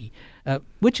many,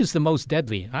 which is the most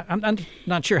deadly? I'm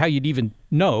not sure how you'd even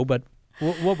know, but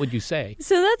What would you say?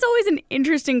 So that's always an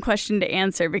interesting question to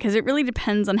answer because it really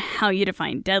depends on how you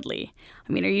define deadly.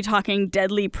 I mean, are you talking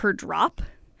deadly per drop?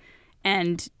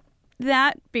 And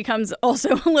that becomes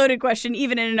also a loaded question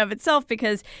even in and of itself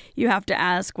because you have to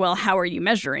ask, well, how are you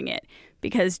measuring it?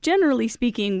 Because generally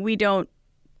speaking, we don't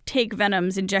take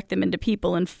venoms, inject them into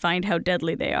people, and find how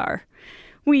deadly they are.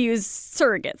 We use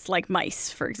surrogates like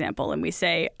mice, for example, and we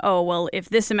say, oh, well, if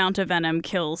this amount of venom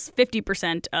kills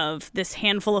 50% of this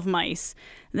handful of mice,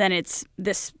 then it's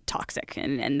this toxic,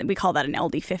 and we call that an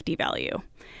LD50 value.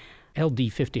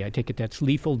 LD50, I take it that's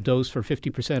lethal dose for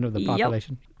 50% of the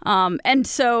population? Yep. And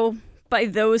so by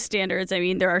those standards, I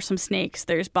mean, there are some snakes,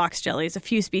 there's box jellies, a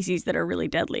few species that are really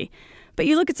deadly. But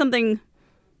you look at something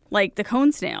like the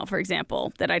cone snail, for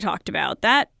example, that I talked about.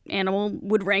 That animal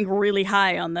would rank really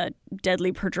high on the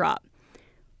deadly per drop.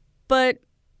 But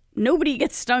nobody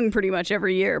gets stung pretty much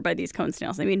every year by these cone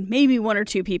snails. I mean, maybe one or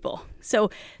two people. So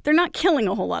they're not killing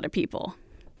a whole lot of people.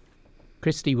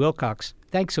 Christy Wilcox,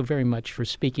 thanks so very much for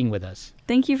speaking with us.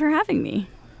 Thank you for having me.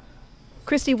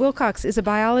 Christy Wilcox is a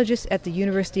biologist at the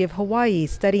University of Hawaii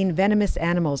studying venomous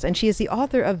animals, and she is the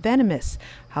author of Venomous,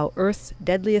 How Earth's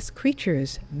Deadliest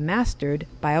Creatures Mastered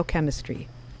Biochemistry.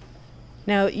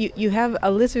 Now, you have a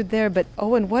lizard there, but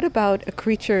Owen, what about a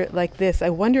creature like this? I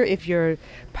wonder if your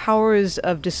powers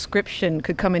of description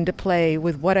could come into play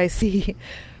with what I see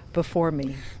before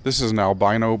me. This is an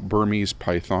albino Burmese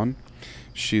python.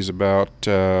 She's about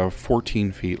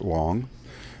 14 feet long.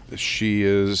 She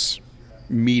is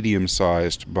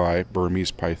medium-sized by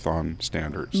Burmese python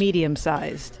standards.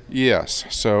 Medium-sized. Yes.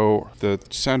 So the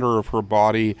center of her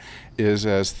body is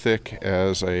as thick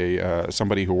as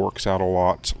somebody who works out a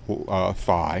lot's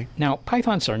thigh. Now,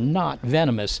 pythons are not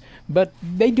venomous, but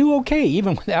they do okay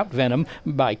even without venom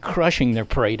by crushing their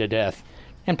prey to death.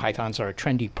 And pythons are a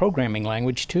trendy programming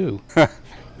language, too.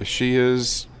 She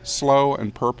is slow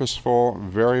and purposeful,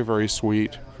 very, very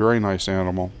sweet, very nice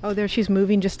animal. Oh, there she's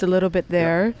moving just a little bit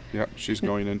there. Yep, she's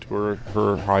going into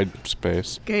her hide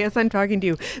space. Okay, as I'm talking to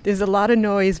you, there's a lot of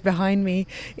noise behind me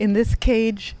in this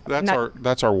cage.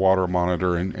 That's our water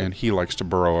monitor, and he likes to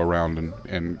burrow around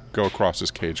and go across his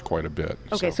cage quite a bit.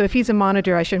 Okay, so if he's a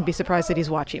monitor, I shouldn't be surprised that he's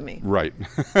watching me. Right.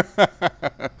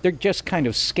 They're just kind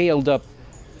of scaled up,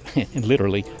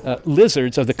 literally,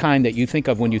 lizards of the kind that you think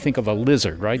of when you think of a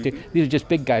lizard, right? These are just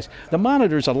big guys. The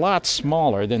monitor's a lot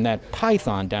smaller than that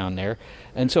python down there,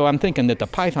 and so I'm thinking that the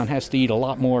python has to eat a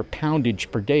lot more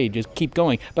poundage per day, just keep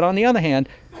going. But on the other hand,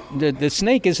 the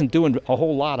snake isn't doing a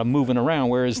whole lot of moving around,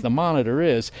 whereas the monitor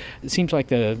is. It seems like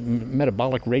the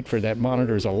metabolic rate for that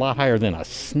monitor is a lot higher than a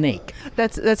snake.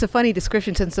 That's a funny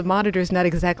description, since the monitor's not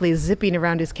exactly zipping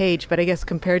around his cage, but I guess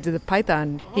compared to the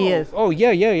python, he is. Oh,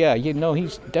 yeah. You know,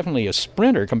 he's definitely a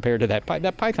sprinter compared to that python.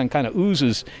 That python kind of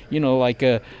oozes, like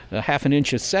a half an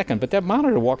inch a second, but that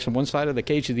monitor walks from one side of the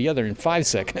cage to the other in 5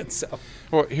 seconds. So.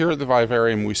 Well, here at the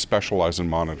vivarium, we specialize in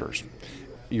monitors.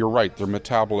 You're right, their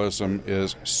metabolism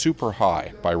is super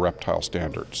high by reptile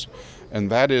standards.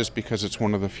 And that is because it's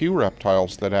one of the few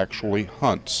reptiles that actually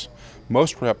hunts.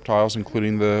 Most reptiles,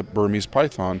 including the Burmese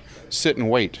python, sit and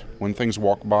wait. When things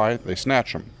walk by, they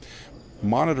snatch them.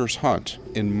 Monitors hunt.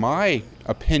 In my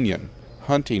opinion,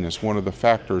 hunting is one of the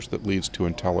factors that leads to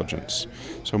intelligence.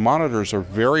 So monitors are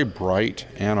very bright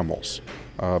animals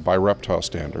by reptile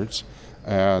standards.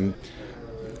 And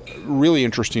really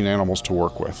interesting animals to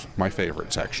work with. My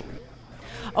favorites, actually.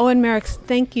 Owen Merricks,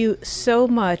 thank you so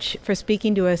much for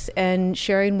speaking to us and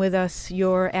sharing with us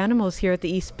your animals here at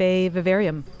the East Bay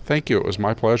Vivarium. Thank you. It was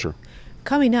my pleasure.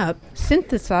 Coming up,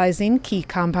 synthesizing key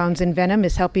compounds in venom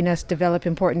is helping us develop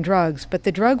important drugs, but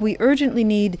the drug we urgently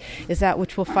need is that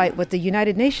which will fight what the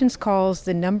United Nations calls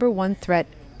the number one threat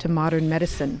to modern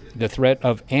medicine. The threat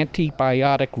of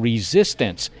antibiotic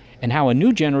resistance, and how a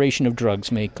new generation of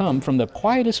drugs may come from the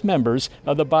quietest members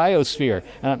of the biosphere.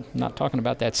 I'm not talking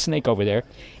about that snake over there.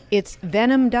 It's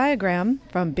Venom Diagram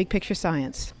from Big Picture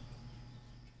Science.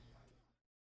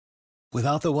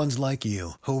 Without the ones like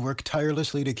you, who work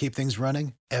tirelessly to keep things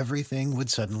running, everything would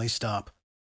suddenly stop.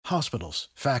 Hospitals,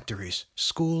 factories,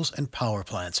 schools, and power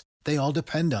plants, they all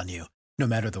depend on you. No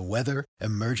matter the weather,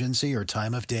 emergency, or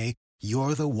time of day,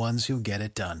 you're the ones who get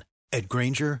it done. At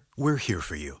Grainger, we're here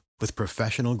for you. With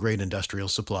professional-grade industrial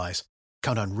supplies,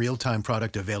 count on real-time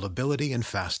product availability and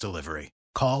fast delivery.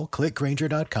 Call, click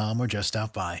Grainger.com, or just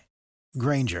stop by.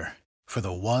 Grainger, for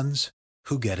the ones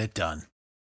who get it done.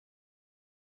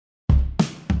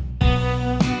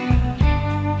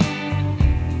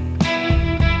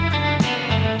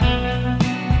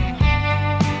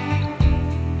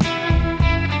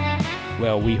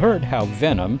 Well, we heard how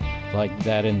venom, like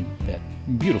that in that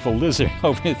beautiful lizard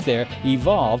over there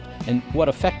evolved and what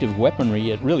effective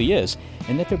weaponry it really is,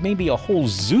 and that there may be a whole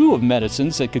zoo of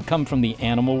medicines that could come from the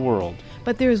animal world.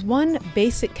 But there's one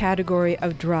basic category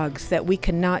of drugs that we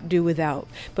cannot do without,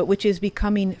 but which is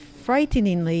becoming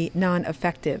frighteningly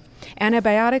non-effective.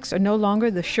 Antibiotics are no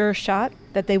longer the sure shot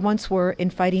that they once were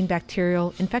in fighting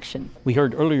bacterial infection. We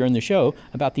heard earlier in the show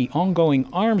about the ongoing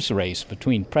arms race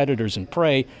between predators and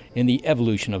prey in the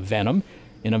evolution of venom.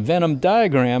 In a Venom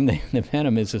diagram, the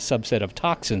venom is a subset of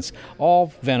toxins.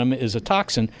 All venom is a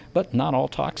toxin, but not all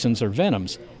toxins are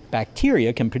venoms.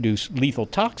 Bacteria can produce lethal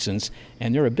toxins,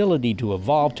 and their ability to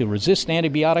evolve to resist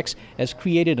antibiotics has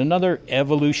created another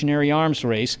evolutionary arms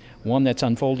race, one that's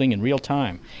unfolding in real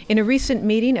time. In a recent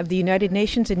meeting of the United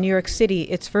Nations in New York City,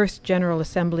 its first General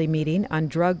Assembly meeting on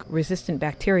drug-resistant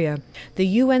bacteria, the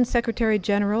UN Secretary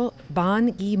General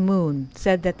Ban Ki-moon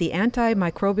said that the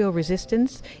antimicrobial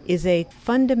resistance is a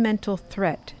fundamental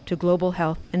threat to global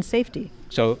health and safety.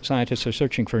 So scientists are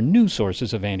searching for new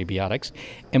sources of antibiotics,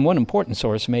 and one important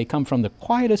source may come from the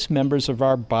quietest members of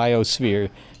our biosphere,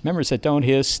 members that don't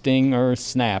hiss, sting, or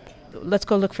snap. Let's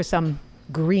go look for some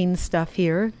green stuff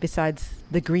here, besides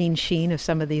the green sheen of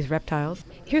some of these reptiles.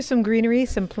 Here's some greenery,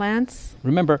 some plants.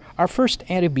 Remember, our first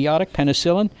antibiotic,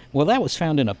 penicillin, well, that was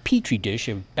found in a petri dish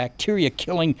of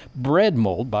bacteria-killing bread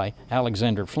mold by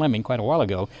Alexander Fleming quite a while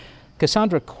ago.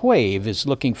 Cassandra Quave is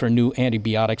looking for new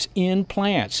antibiotics in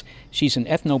plants. She's an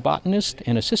ethnobotanist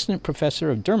and assistant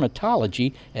professor of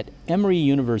dermatology at Emory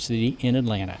University in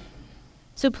Atlanta.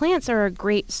 So plants are a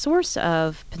great source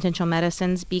of potential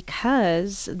medicines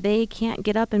because they can't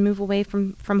get up and move away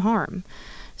from harm.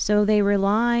 So they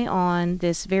rely on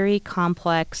this very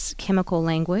complex chemical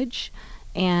language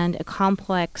and a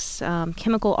complex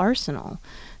chemical arsenal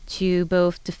to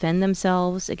both defend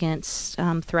themselves against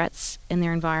threats in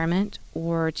their environment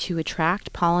or to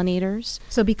attract pollinators.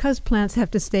 So because plants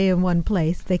have to stay in one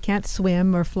place, they can't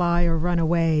swim or fly or run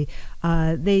away,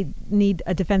 they need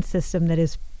a defense system that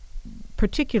is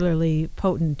particularly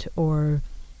potent or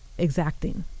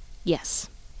exacting. Yes.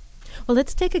 Well,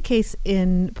 let's take a case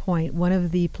in point, one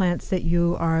of the plants that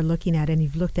you are looking at, and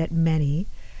you've looked at many,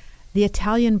 the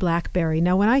Italian blackberry.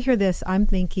 Now, when I hear this, I'm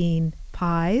thinking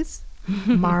pies,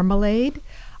 marmalade.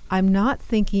 I'm not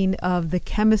thinking of the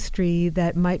chemistry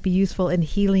that might be useful in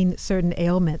healing certain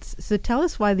ailments. So tell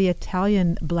us why the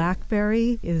Italian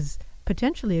blackberry is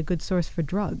potentially a good source for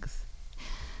drugs.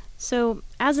 So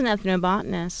as an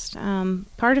ethnobotanist,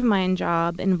 part of my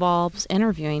job involves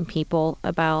interviewing people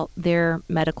about their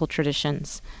medical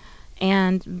traditions.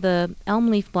 And the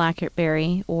elm leaf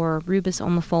blackberry, or Rubus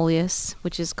ulmifolius,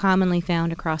 which is commonly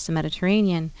found across the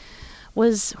Mediterranean,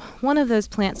 was one of those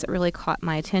plants that really caught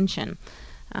my attention.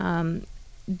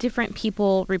 Different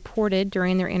people reported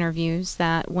during their interviews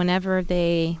that whenever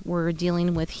they were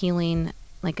dealing with healing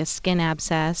like a skin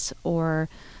abscess or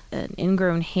an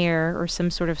ingrown hair or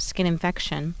some sort of skin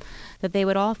infection, that they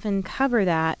would often cover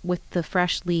that with the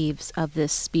fresh leaves of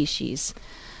this species.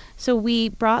 So we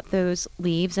brought those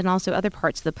leaves and also other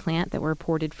parts of the plant that were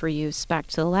reported for use back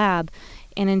to the lab,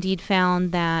 and indeed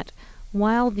found that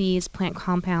while these plant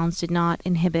compounds did not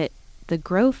inhibit the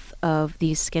growth of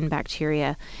these skin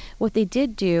bacteria, what they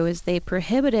did do is they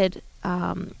prohibited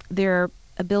their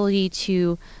ability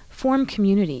to form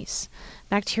communities.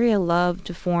 Bacteria love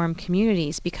to form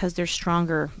communities because they're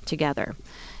stronger together.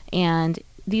 And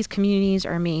these communities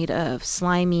are made of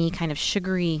slimy, kind of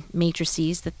sugary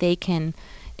matrices that they can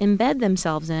embed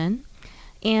themselves in.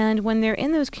 And when they're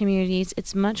in those communities,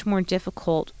 it's much more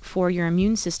difficult for your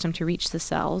immune system to reach the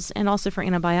cells and also for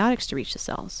antibiotics to reach the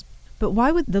cells. But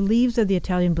why would the leaves of the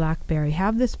Italian blackberry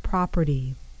have this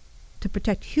property to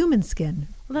protect human skin?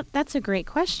 Well, that's a great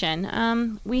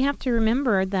question. We have to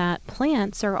remember that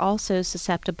plants are also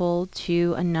susceptible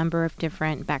to a number of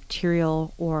different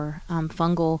bacterial or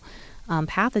fungal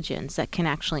pathogens that can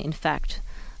actually infect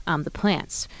the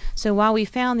plants. So while we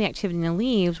found the activity in the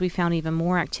leaves, we found even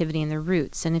more activity in the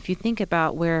roots. And if you think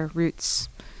about where roots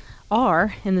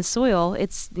are in the soil,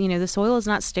 it's, the soil is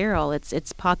not sterile.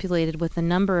 It's populated with a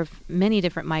number of many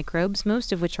different microbes,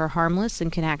 most of which are harmless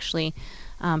and can actually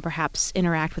perhaps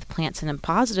interact with plants in a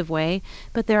positive way,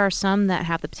 but there are some that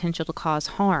have the potential to cause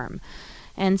harm.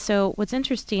 And so what's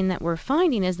interesting that we're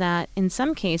finding is that in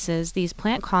some cases, these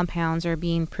plant compounds are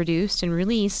being produced and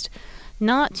released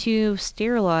not to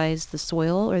sterilize the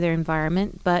soil or their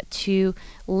environment, but to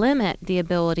limit the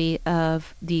ability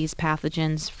of these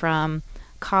pathogens from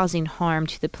causing harm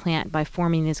to the plant by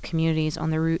forming these communities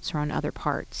on the roots or on other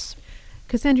parts.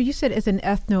 Cassandra, you said as an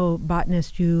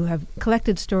ethnobotanist you have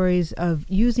collected stories of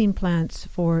using plants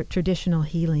for traditional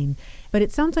healing. But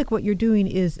it sounds like what you're doing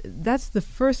is that's the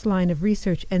first line of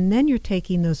research, and then you're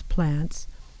taking those plants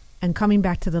and coming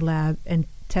back to the lab and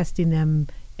testing them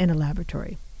in a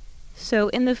laboratory. So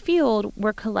in the field,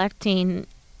 we're collecting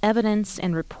evidence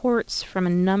and reports from a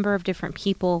number of different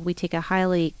people. We take a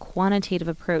highly quantitative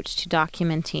approach to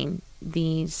documenting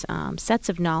these sets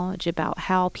of knowledge about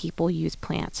how people use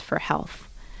plants for health.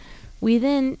 We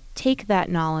then take that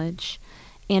knowledge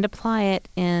and apply it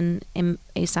in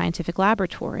a scientific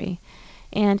laboratory.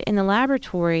 And in the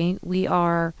laboratory, we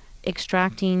are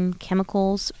extracting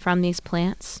chemicals from these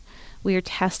plants. We are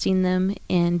testing them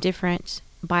in different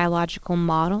biological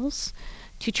models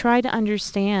to try to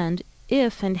understand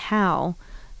if and how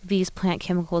these plant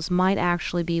chemicals might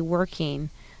actually be working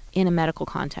in a medical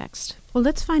context. Well,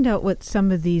 let's find out what some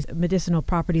of these medicinal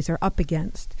properties are up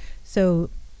against. So,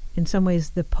 in some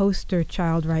ways, the poster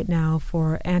child right now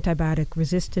for antibiotic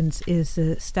resistance is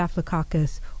the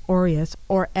Staphylococcus aureus,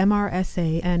 or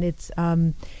MRSA, and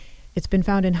it's been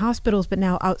found in hospitals, but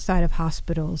now outside of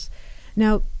hospitals.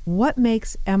 Now, what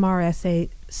makes MRSA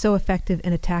so effective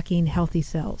in attacking healthy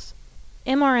cells?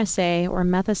 MRSA, or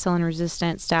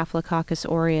methicillin-resistant Staphylococcus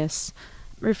aureus,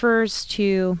 refers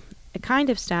to a kind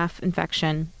of staph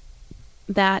infection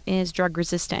that is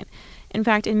drug-resistant. In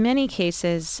fact, in many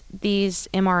cases, these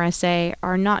MRSA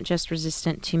are not just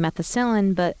resistant to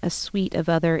methicillin, but a suite of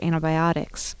other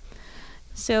antibiotics.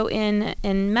 So in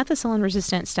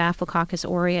methicillin-resistant Staphylococcus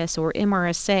aureus, or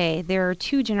MRSA, there are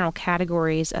two general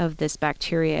categories of this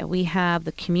bacteria. We have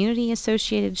the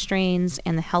community-associated strains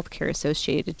and the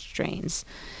healthcare-associated strains.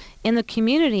 In the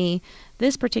community,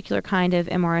 this particular kind of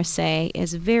MRSA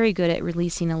is very good at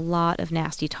releasing a lot of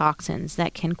nasty toxins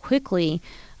that can quickly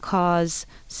cause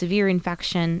severe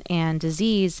infection and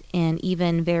disease in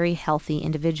even very healthy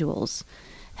individuals.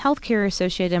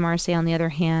 Healthcare-associated MRSA, on the other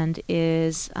hand,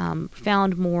 is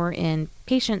found more in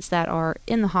patients that are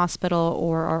in the hospital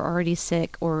or are already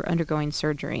sick or undergoing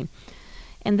surgery.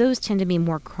 And those tend to be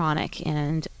more chronic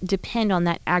and depend on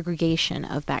that aggregation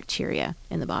of bacteria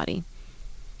in the body.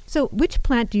 So which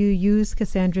plant do you use,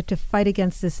 Cassandra, to fight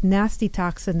against this nasty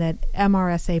toxin that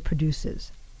MRSA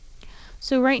produces?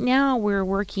 So right now we're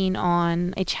working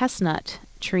on a chestnut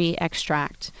tree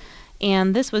extract.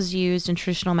 And this was used in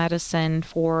traditional medicine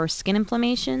for skin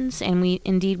inflammations, and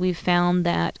we've found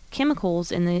that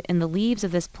chemicals in the leaves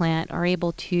of this plant are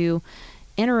able to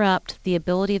interrupt the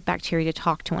ability of bacteria to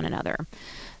talk to one another.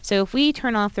 So if we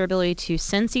turn off their ability to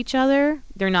sense each other,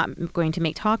 they're not going to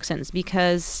make toxins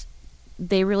because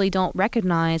they really don't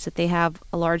recognize that they have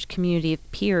a large community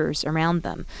of peers around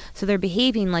them. So they're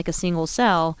behaving like a single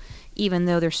cell, even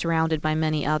though they're surrounded by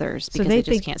many others because they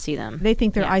just can't see them. They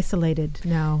think they're isolated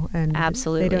now, and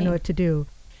absolutely, they don't know what to do.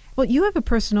 Well, you have a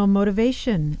personal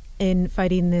motivation in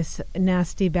fighting this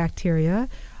nasty bacteria,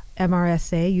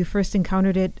 MRSA. You first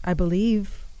encountered it, I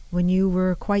believe, when you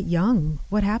were quite young.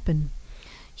 What happened?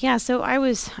 Yeah, so I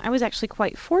was actually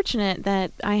quite fortunate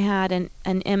that I had an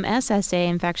MSSA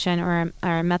infection, or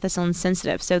methicillin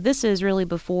sensitive. So this is really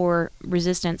before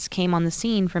resistance came on the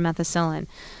scene for methicillin.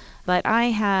 But I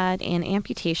had an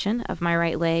amputation of my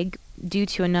right leg due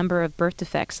to a number of birth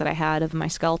defects that I had of my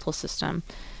skeletal system.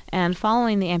 And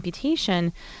following the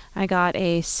amputation, I got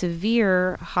a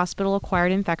severe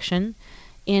hospital-acquired infection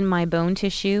in my bone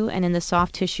tissue and in the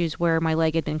soft tissues where my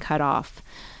leg had been cut off.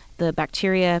 The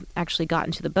bacteria actually got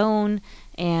into the bone,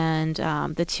 and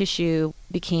the tissue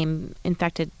became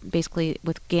infected basically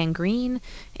with gangrene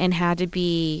and had to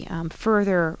be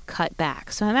further cut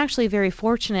back. So I'm actually very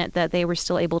fortunate that they were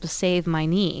still able to save my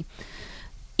knee.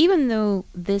 Even though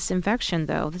this infection,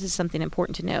 though, this is something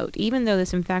important to note, even though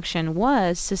this infection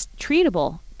was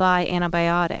treatable by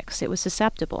antibiotics, it was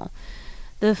susceptible.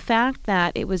 The fact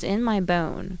that it was in my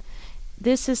bone,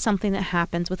 this is something that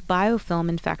happens with biofilm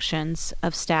infections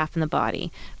of staph in the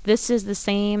body. This is the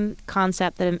same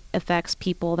concept that affects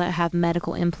people that have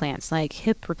medical implants, like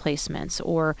hip replacements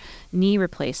or knee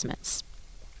replacements.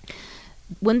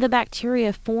 When the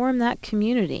bacteria form that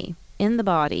community in the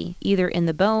body, either in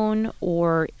the bone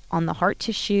or on the heart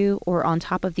tissue or on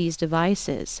top of these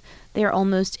devices, they are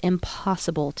almost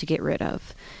impossible to get rid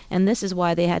of. And this is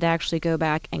why they had to actually go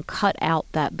back and cut out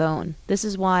that bone. This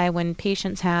is why when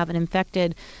patients have an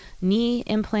infected knee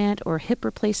implant or hip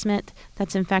replacement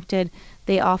that's infected,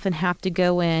 they often have to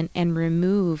go in and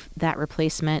remove that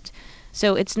replacement.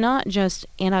 So it's not just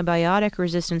antibiotic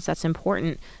resistance that's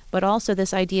important, but also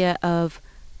this idea of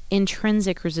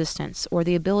intrinsic resistance, or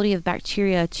the ability of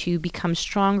bacteria to become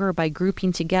stronger by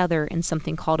grouping together in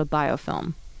something called a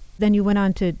biofilm. Then you went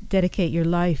on to dedicate your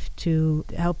life to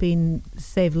helping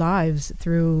save lives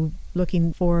through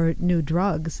looking for new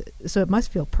drugs. So it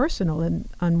must feel personal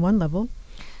on one level.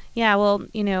 Yeah, well,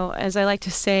 as I like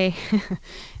to say,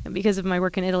 because of my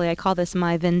work in Italy, I call this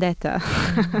my vendetta.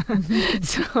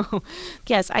 So,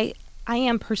 yes, I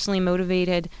am personally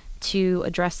motivated to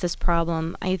address this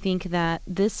problem. I think that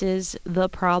this is the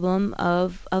problem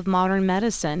of modern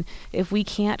medicine. If we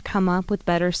can't come up with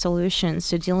better solutions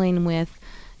to dealing with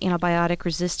antibiotic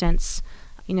resistance,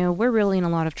 we're really in a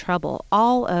lot of trouble.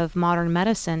 All of modern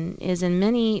medicine is in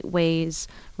many ways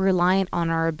reliant on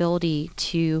our ability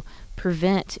to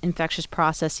prevent infectious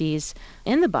processes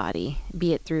in the body,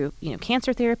 be it through,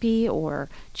 cancer therapy or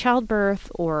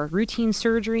childbirth or routine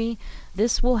surgery.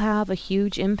 This will have a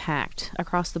huge impact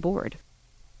across the board.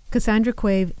 Cassandra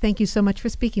Quave, thank you so much for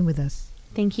speaking with us.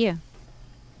 Thank you.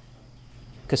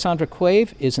 Cassandra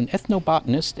Quave is an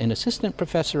ethnobotanist and assistant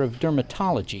professor of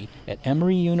dermatology at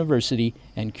Emory University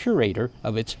and curator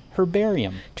of its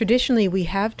herbarium. Traditionally, we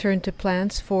have turned to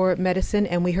plants for medicine,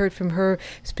 and we heard from her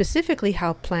specifically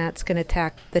how plants can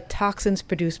attack the toxins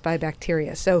produced by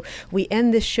bacteria. So we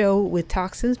end this show with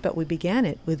toxins, but we began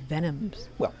it with venoms.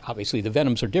 Well, obviously the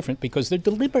venoms are different because they're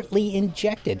deliberately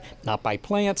injected, not by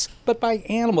plants, but by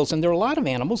animals. And there are a lot of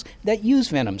animals that use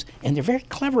venoms, and they're very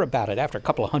clever about it. After a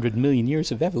couple of 100 million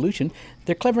years of evolution,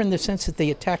 they're clever in the sense that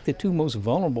they attack the two most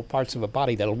vulnerable parts of a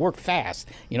body that'll work fast.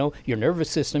 Your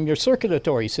nervous system, your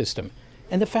circulatory system.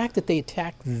 And the fact that they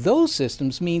attack those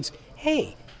systems means,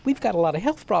 hey, we've got a lot of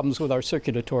health problems with our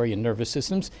circulatory and nervous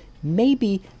systems.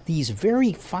 Maybe these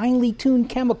very finely tuned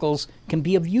chemicals can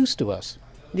be of use to us.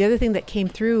 The other thing that came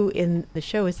through in the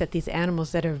show is that these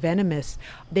animals that are venomous,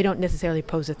 they don't necessarily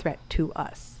pose a threat to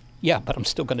us. Yeah, but I'm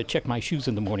still going to check my shoes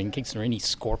in the morning in case there are any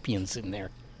scorpions in there.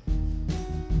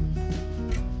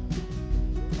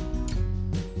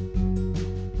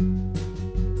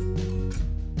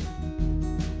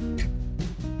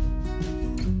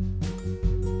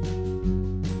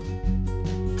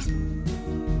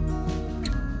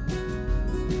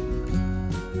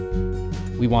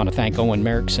 We want to thank Owen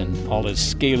Merrickx and all his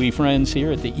scaly friends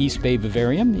here at the East Bay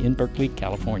Vivarium in Berkeley,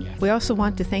 California. We also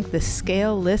want to thank the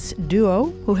Scale-less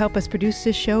duo who help us produce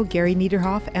this show, Gary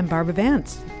Niederhoff and Barbara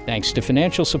Vance. Thanks to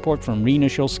financial support from Rena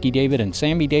Shulsky-David and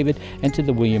Sammy David, and to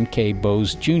the William K.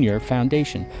 Bowes Jr.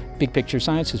 Foundation. Big Picture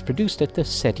Science is produced at the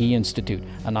SETI Institute,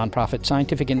 a nonprofit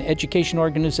scientific and education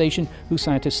organization whose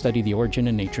scientists study the origin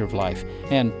and nature of life,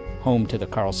 and home to the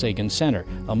Carl Sagan Center,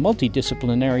 a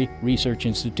multidisciplinary research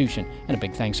institution. And a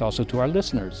big thanks also to our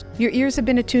listeners. Your ears have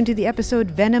been attuned to the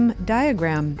episode Venom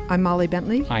Diagram. I'm Molly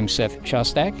Bentley. I'm Seth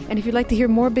Shostak. And if you'd like to hear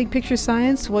more Big Picture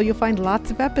Science, well, you'll find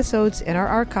lots of episodes in our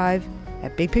archive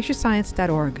at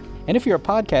bigpicturescience.org. And if you're a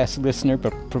podcast listener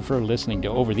but prefer listening to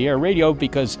over-the-air radio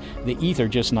because the ether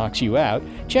just knocks you out,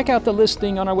 check out the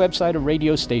listing on our website of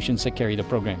radio stations that carry the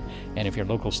program. And if your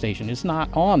local station is not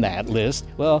on that list,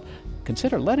 well,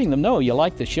 consider letting them know you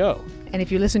like the show. And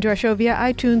if you listen to our show via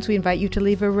iTunes, we invite you to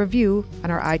leave a review on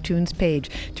our iTunes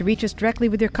page. To reach us directly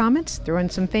with your comments, throw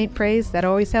in some faint praise, that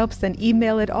always helps, then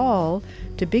email it all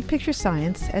to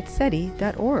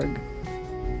bigpicturescience@seti.org.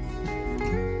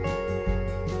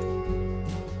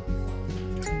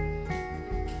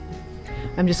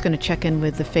 I'm just going to check in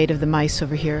with the fate of the mice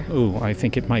over here. Oh, I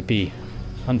think it might be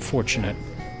unfortunate.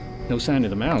 No sign of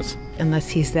the mouse. Unless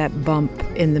he's that bump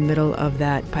in the middle of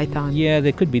that python. Yeah,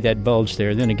 there could be that bulge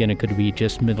there. Then again, it could be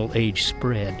just middle age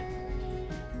spread.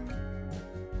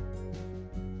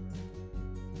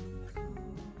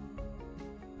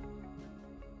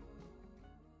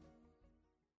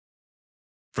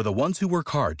 For the ones who work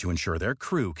hard to ensure their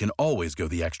crew can always go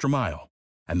the extra mile,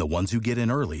 and the ones who get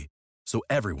in early so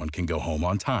everyone can go home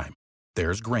on time,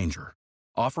 there's Grainger,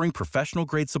 offering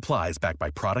professional-grade supplies backed by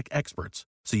product experts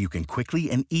so you can quickly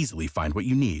and easily find what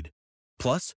you need.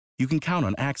 Plus, you can count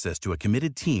on access to a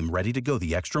committed team ready to go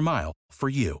the extra mile for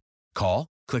you. Call,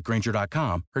 click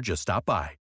Grainger.com, or just stop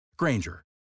by. Grainger,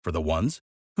 for the ones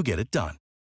who get it done.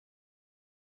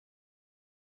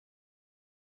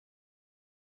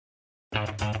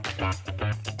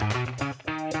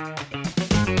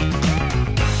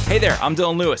 Hey there, I'm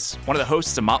Dylan Lewis, one of the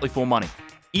hosts of Motley Fool Money.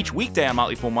 Each weekday on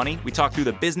Motley Fool Money, we talk through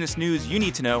the business news you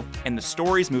need to know and the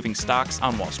stories moving stocks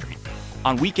on Wall Street.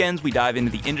 On weekends, we dive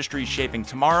into the industries shaping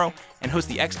tomorrow and host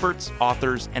the experts,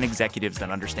 authors, and executives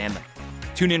that understand them.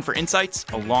 Tune in for insights,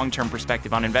 a long-term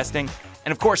perspective on investing,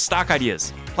 and of course, stock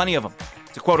ideas. Plenty of them.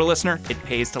 To quote a listener, it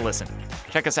pays to listen.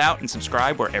 Check us out and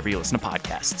subscribe wherever you listen to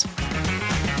podcasts.